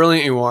around how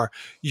brilliant you are.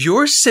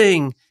 You're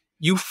saying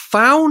you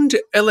found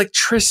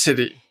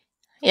electricity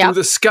through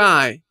the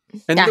sky,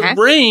 and the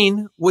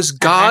rain was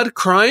God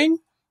crying?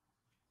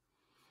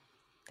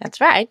 That's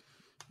right.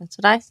 That's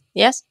what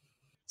yes.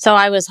 So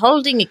I was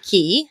holding a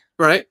key.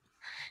 Right.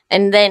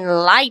 And then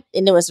light,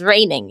 and it was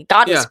raining.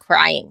 God was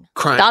crying.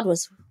 God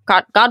was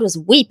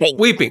weeping.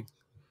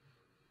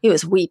 He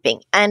was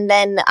weeping. And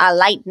then a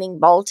lightning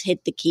bolt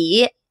hit the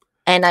key.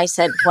 And I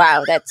said,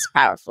 wow, that's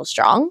powerful,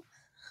 strong.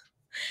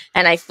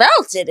 And I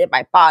felt it in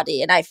my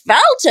body. And I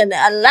felt an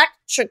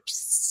electric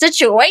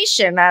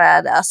situation,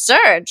 a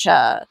surge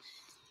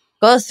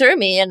go through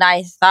me. And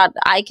I thought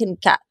I can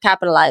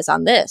capitalize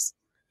on this.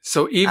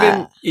 So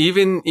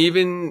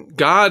even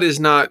God is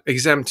not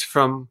exempt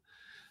from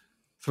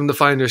the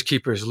finders,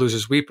 keepers,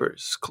 losers,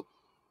 weepers.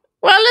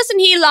 Well, listen,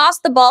 he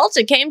lost the bolt.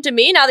 It came to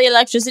me. Now the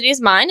electricity is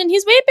mine, and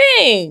he's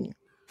weeping.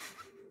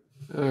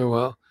 Very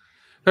well.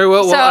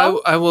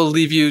 Well, I will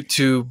leave you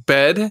to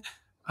bed.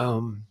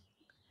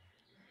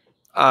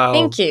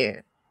 Thank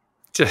you.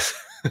 Just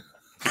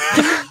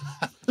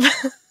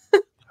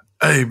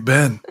Hey,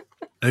 Ben.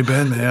 Hey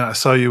Ben, man, I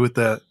saw you with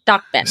that.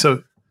 Doc Ben.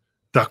 So,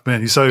 Doc Ben,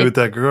 you saw you with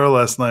that girl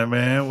last night,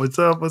 man. What's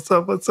up? What's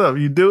up? What's up?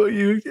 You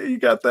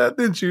got that,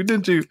 didn't you?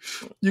 Didn't you?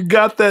 You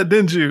got that,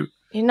 didn't you?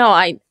 You know,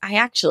 I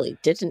actually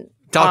didn't.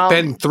 Doc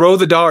Ben, throw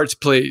the darts,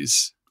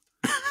 please.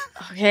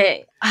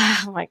 Okay.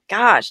 Oh my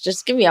gosh,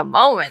 just give me a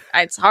moment.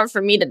 It's hard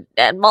for me to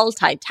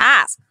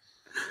multitask.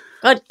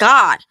 Good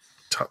God.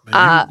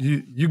 Man,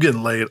 you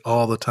getting laid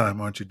all the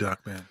time, aren't you, Doc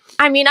Man?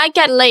 I mean, I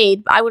get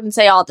laid, but I wouldn't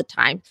say all the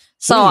time.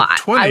 So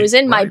I was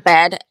in my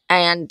bed,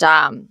 and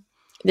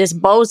this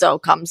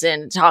bozo comes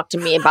in and talked to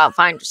me about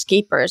finders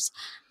keepers,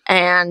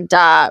 and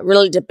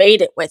really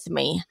debate it with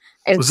me.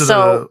 And was it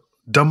a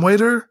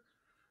dumbwaiter?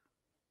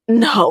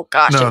 No,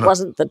 gosh, No. It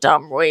wasn't the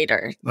dumb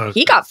waiter. Okay.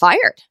 He got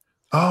fired.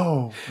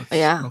 Oh,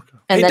 yeah. Okay.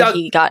 And then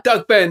he got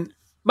Doc Ben.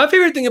 My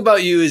favorite thing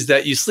about you is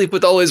that you sleep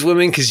with all these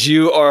women because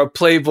you are a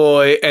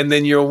playboy, and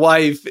then your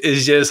wife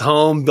is just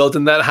home,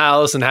 building that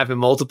house, and having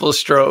multiple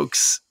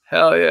strokes.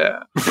 Hell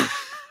yeah!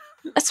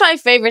 That's my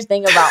favorite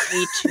thing about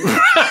me too.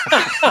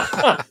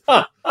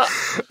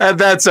 And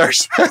that's our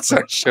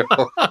show.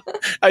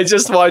 I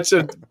just watched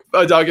a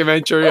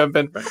documentary on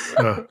Ben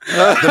Franklin.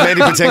 The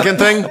Mandy Patinkin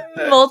thing?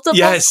 Multiple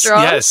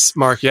strokes. Yes,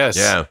 Mark, yes.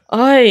 Yeah.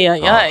 Ay,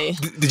 ay, ay.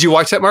 Did you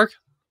watch that, Mark?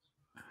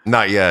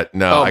 Not yet.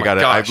 No, Oh I my got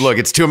gosh. it. Look,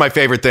 it's two of my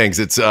favorite things.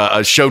 It's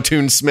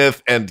Shotun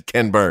Smith and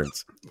Ken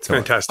Burns. It's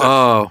fantastic.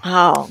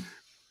 Oh.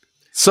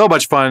 So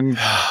much fun,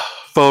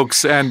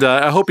 folks. And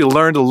I hope you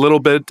learned a little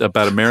bit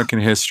about American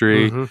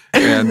history.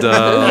 And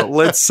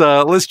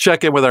let's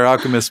check in with our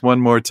alchemist one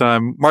more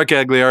time. Mark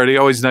Agliardi,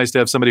 always nice to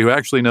have somebody who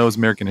actually knows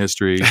American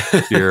history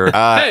here.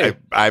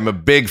 I'm a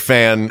big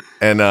fan,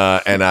 and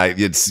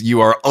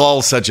you are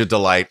all such a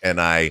delight, and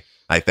I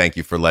thank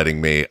you for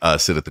letting me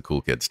sit at the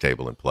cool kids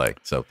table and play.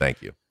 So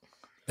thank you.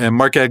 And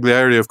Mark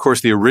Agliardi, of course,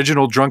 the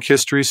original Drunk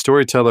History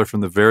storyteller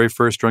from the very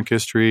first Drunk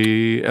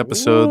History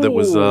episode that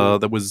was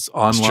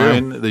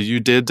online. That you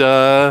did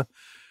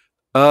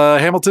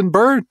Hamilton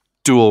Burr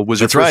duel was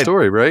That's your first right.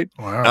 story, right?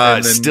 Wow.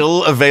 And then-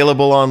 Still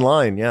available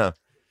online, yeah.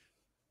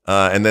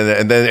 And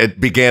then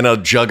it began a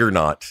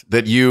juggernaut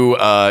that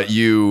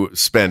you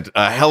spent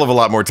a hell of a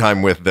lot more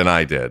time with than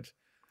I did.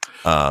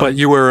 But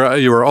you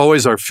were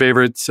always our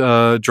favorite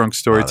drunk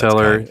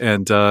storyteller,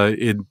 and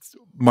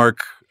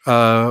Mark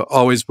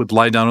always would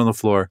lie down on the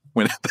floor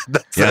when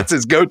that's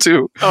his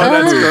go-to. Oh,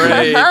 that's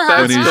great.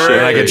 That's When he great.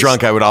 When I get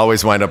drunk, I would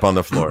always wind up on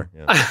the floor.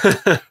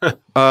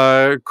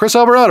 Yeah. Chris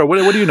Alvarado,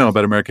 what do you know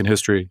about American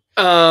history?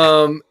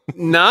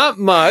 Not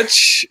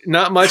much,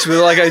 but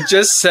like I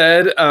just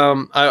said,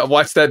 I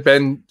watched that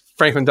Ben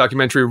Franklin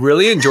documentary,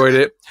 really enjoyed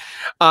it.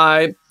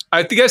 I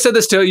think I said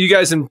this to you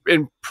guys in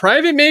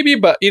private, maybe,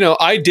 but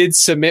I did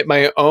submit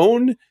my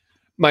own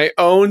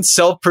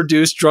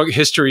self-produced drunk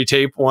history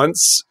tape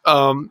once.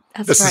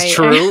 This right. is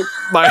true.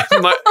 My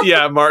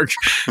Mark.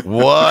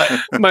 What?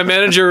 My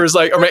manager was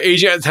like, or my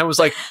agent at the time was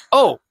like,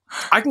 "Oh,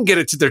 I can get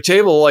it to their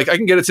table. Like I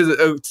can get it to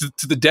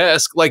the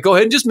desk. Like go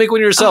ahead and just make one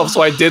yourself."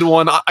 So I did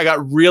one. I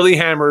got really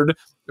hammered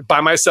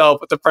by myself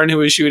with a friend who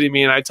was shooting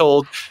me, and I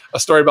told a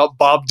story about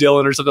Bob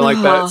Dylan or something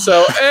like that.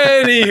 So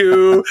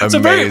anywho, so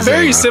very,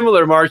 very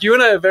similar, Mark. You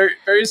and I have very,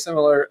 very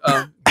similar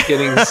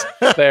beginnings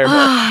there.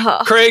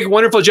 Craig,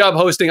 wonderful job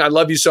hosting. I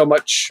love you so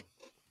much.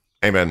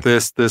 Amen.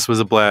 This was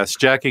a blast.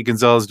 Jackie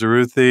Gonzalez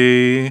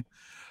DeRuthi,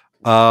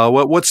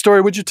 what story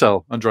would you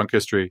tell on Drunk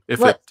History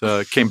if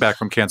it came back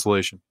from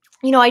cancellation?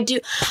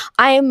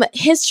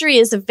 History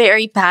is a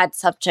very bad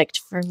subject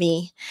for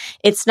me.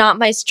 It's not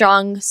my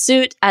strong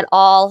suit at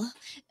all.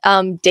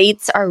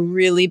 Dates are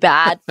really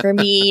bad for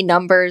me.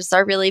 Numbers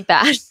are really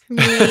bad for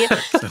me.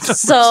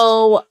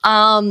 So,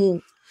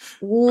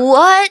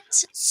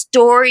 what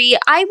story?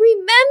 I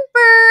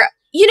remember,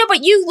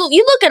 but you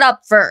look it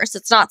up first.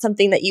 It's not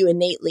something that you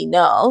innately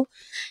know.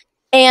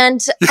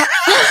 And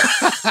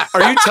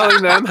are you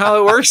telling them how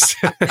it works?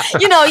 you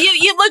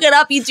look it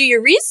up, you do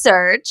your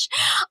research.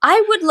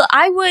 I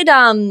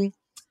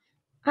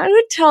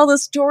would tell the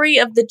story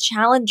of the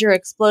Challenger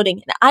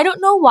exploding. And I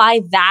don't know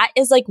why that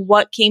is like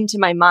what came to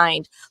my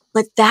mind,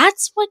 but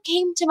that's what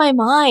came to my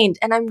mind.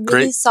 And I'm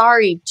really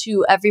sorry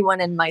to everyone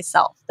and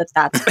myself that's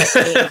what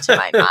came to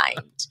my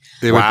mind.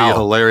 It would be a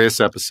hilarious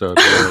episode.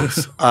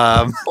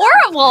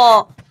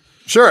 Horrible.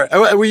 Sure.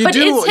 Well, you But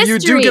do it's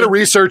history. get a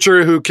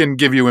researcher who can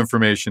give you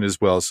information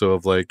as well. So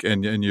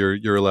and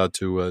you're allowed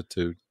to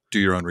do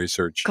your own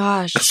research.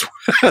 Gosh.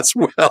 As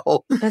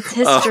well. That's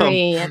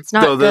history. It's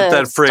not though good.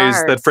 that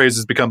phrase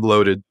has become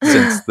loaded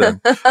since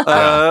then.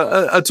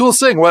 Atul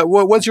Singh,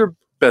 what's your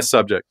best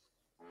subject?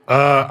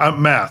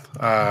 I'm math.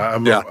 I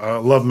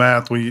love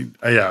math.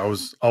 I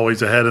was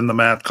always ahead in the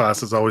math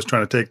classes, always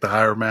trying to take the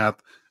higher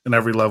math in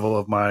every level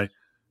of my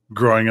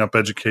growing up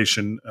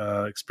education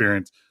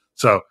experience.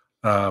 So,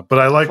 but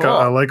I like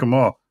them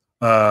all.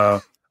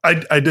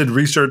 I did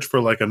research for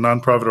like a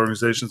nonprofit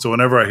organization. So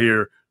whenever I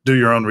hear do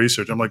your own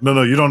research, I'm like,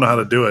 no, you don't know how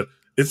to do it.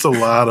 It's a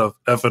lot of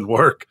effing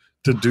work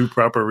to do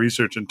proper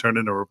research and turn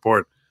in a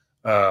report.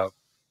 But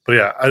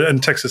yeah,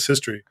 and Texas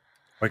history,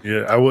 like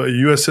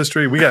U.S.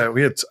 history, I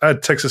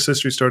had Texas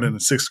history started in the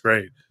 6th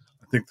grade.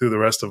 think, through the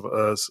rest of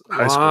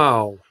high school.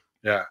 Wow.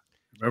 Yeah.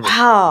 Remember?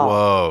 Wow.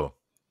 Whoa.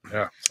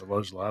 Yeah. So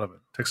there's a lot of it.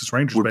 Texas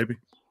Rangers, baby.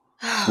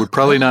 Would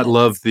probably not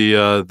love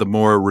the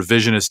more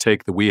revisionist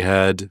take that we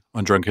had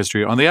on Drunk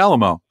History on the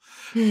Alamo.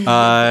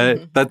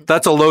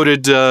 That's a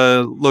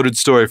loaded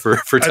story for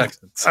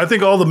Texans. I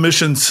think all the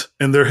missions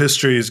in their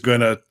history is going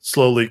to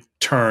slowly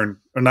turn,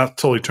 or not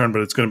totally turn,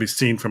 but it's going to be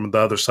seen from the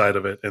other side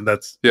of it, and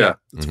that's a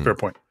fair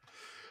point.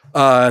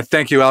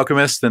 Thank you,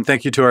 Alchemist, and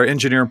thank you to our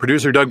engineer and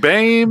producer, Doug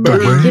Bain,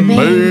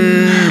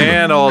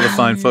 and all the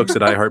fine folks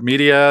at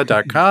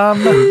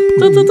iHeartMedia.com.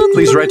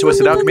 Please write to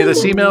us at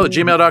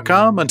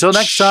alchemythisemail@gmail.com. Until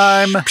next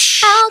time,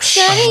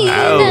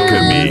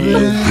 Alchemy.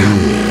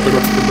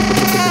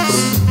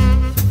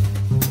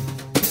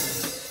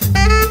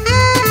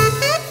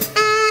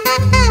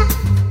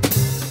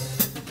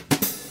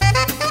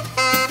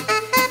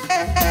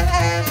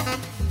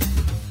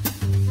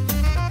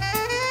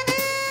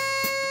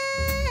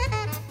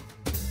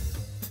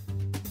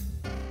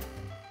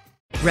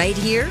 Right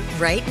here,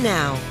 right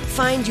now.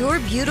 Find your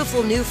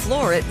beautiful new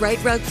floor at Right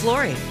Rug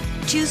Flooring.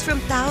 Choose from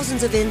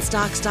thousands of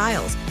in-stock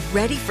styles,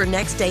 ready for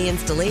next day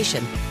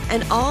installation,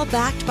 and all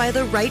backed by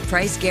the right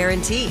price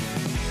guarantee.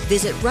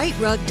 Visit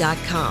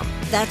rightrug.com.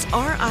 That's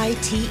RITERUG.com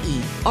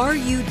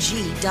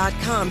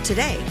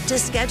today to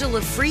schedule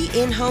a free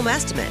in-home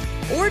estimate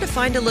or to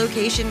find a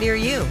location near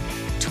you.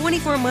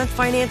 24-month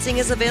financing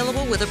is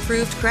available with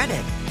approved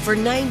credit. For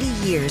 90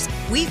 years,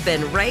 we've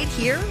been right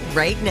here,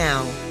 right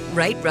now.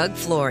 Right Rug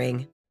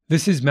Flooring.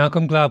 This is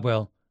Malcolm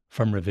Gladwell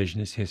from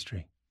Revisionist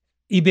History.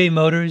 eBay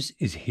Motors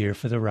is here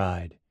for the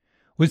ride.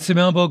 With some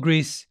elbow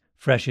grease,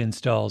 fresh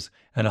installs,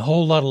 and a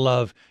whole lot of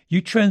love,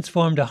 you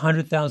transformed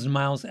 100,000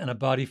 miles and a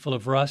body full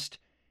of rust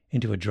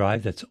into a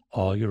drive that's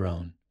all your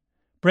own.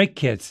 Brake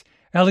kits,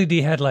 LED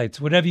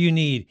headlights, whatever you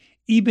need,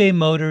 eBay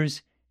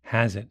Motors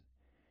has it.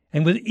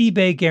 And with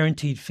eBay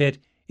Guaranteed Fit,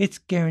 it's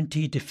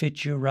guaranteed to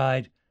fit your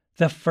ride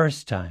the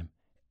first time,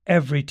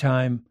 every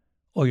time,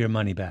 or your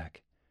money back.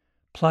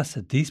 Plus,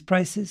 at these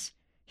prices,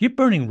 you're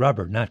burning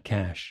rubber, not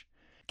cash.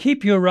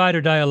 Keep your ride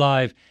or die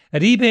alive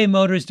at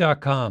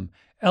ebaymotors.com.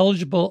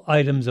 Eligible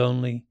items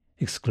only.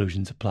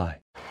 Exclusions apply.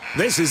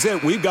 This is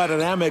it. We've got an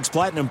Amex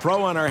Platinum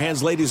Pro on our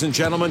hands, ladies and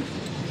gentlemen.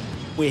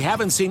 We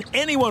haven't seen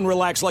anyone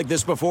relax like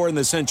this before in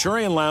the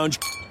Centurion Lounge.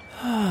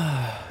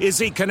 Is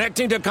he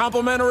connecting to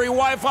complimentary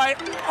Wi-Fi?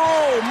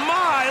 Oh,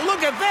 my. Look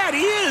at that.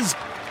 He is.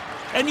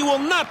 And you will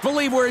not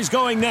believe where he's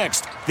going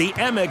next. The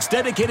Amex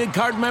dedicated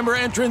card member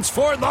entrance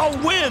for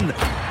the win.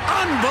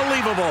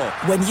 Unbelievable.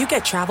 When you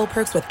get travel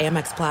perks with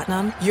Amex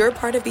Platinum, you're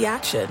part of the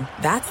action.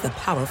 That's the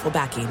powerful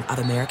backing of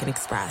American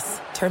Express.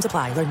 Terms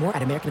apply. Learn more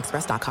at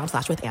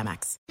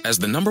americanexpress.com/withAmex. As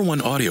the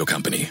 #1 audio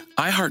company,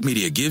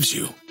 iHeartMedia gives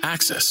you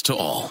access to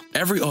all.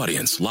 Every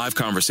audience, live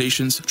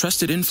conversations,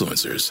 trusted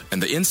influencers,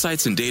 and the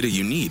insights and data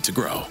you need to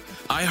grow.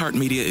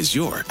 iHeartMedia is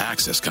your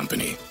access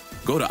company.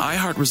 Go to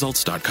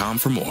iHeartResults.com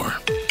for more.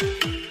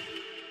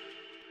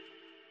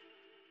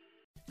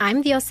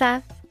 I'm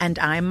Diosa. And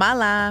I'm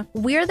Mala.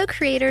 We're the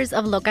creators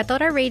of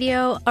Locatora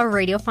Radio, a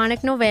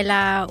radiophonic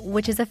novela,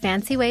 which is a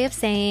fancy way of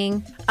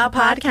saying a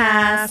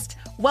podcast.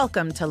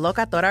 Welcome to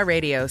Locatora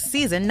Radio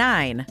Season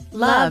 9.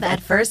 Love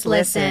at First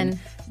Listen.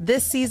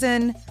 This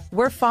season,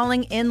 we're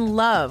falling in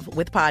love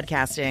with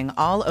podcasting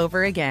all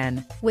over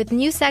again. With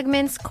new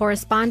segments,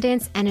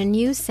 correspondence, and a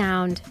new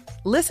sound.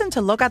 Listen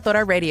to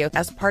Locatora Radio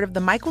as part of the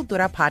My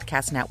Cultura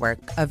Podcast Network.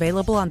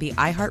 Available on the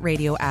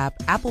iHeartRadio app,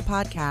 Apple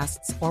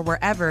Podcasts, or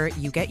wherever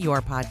you get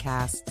your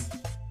podcasts.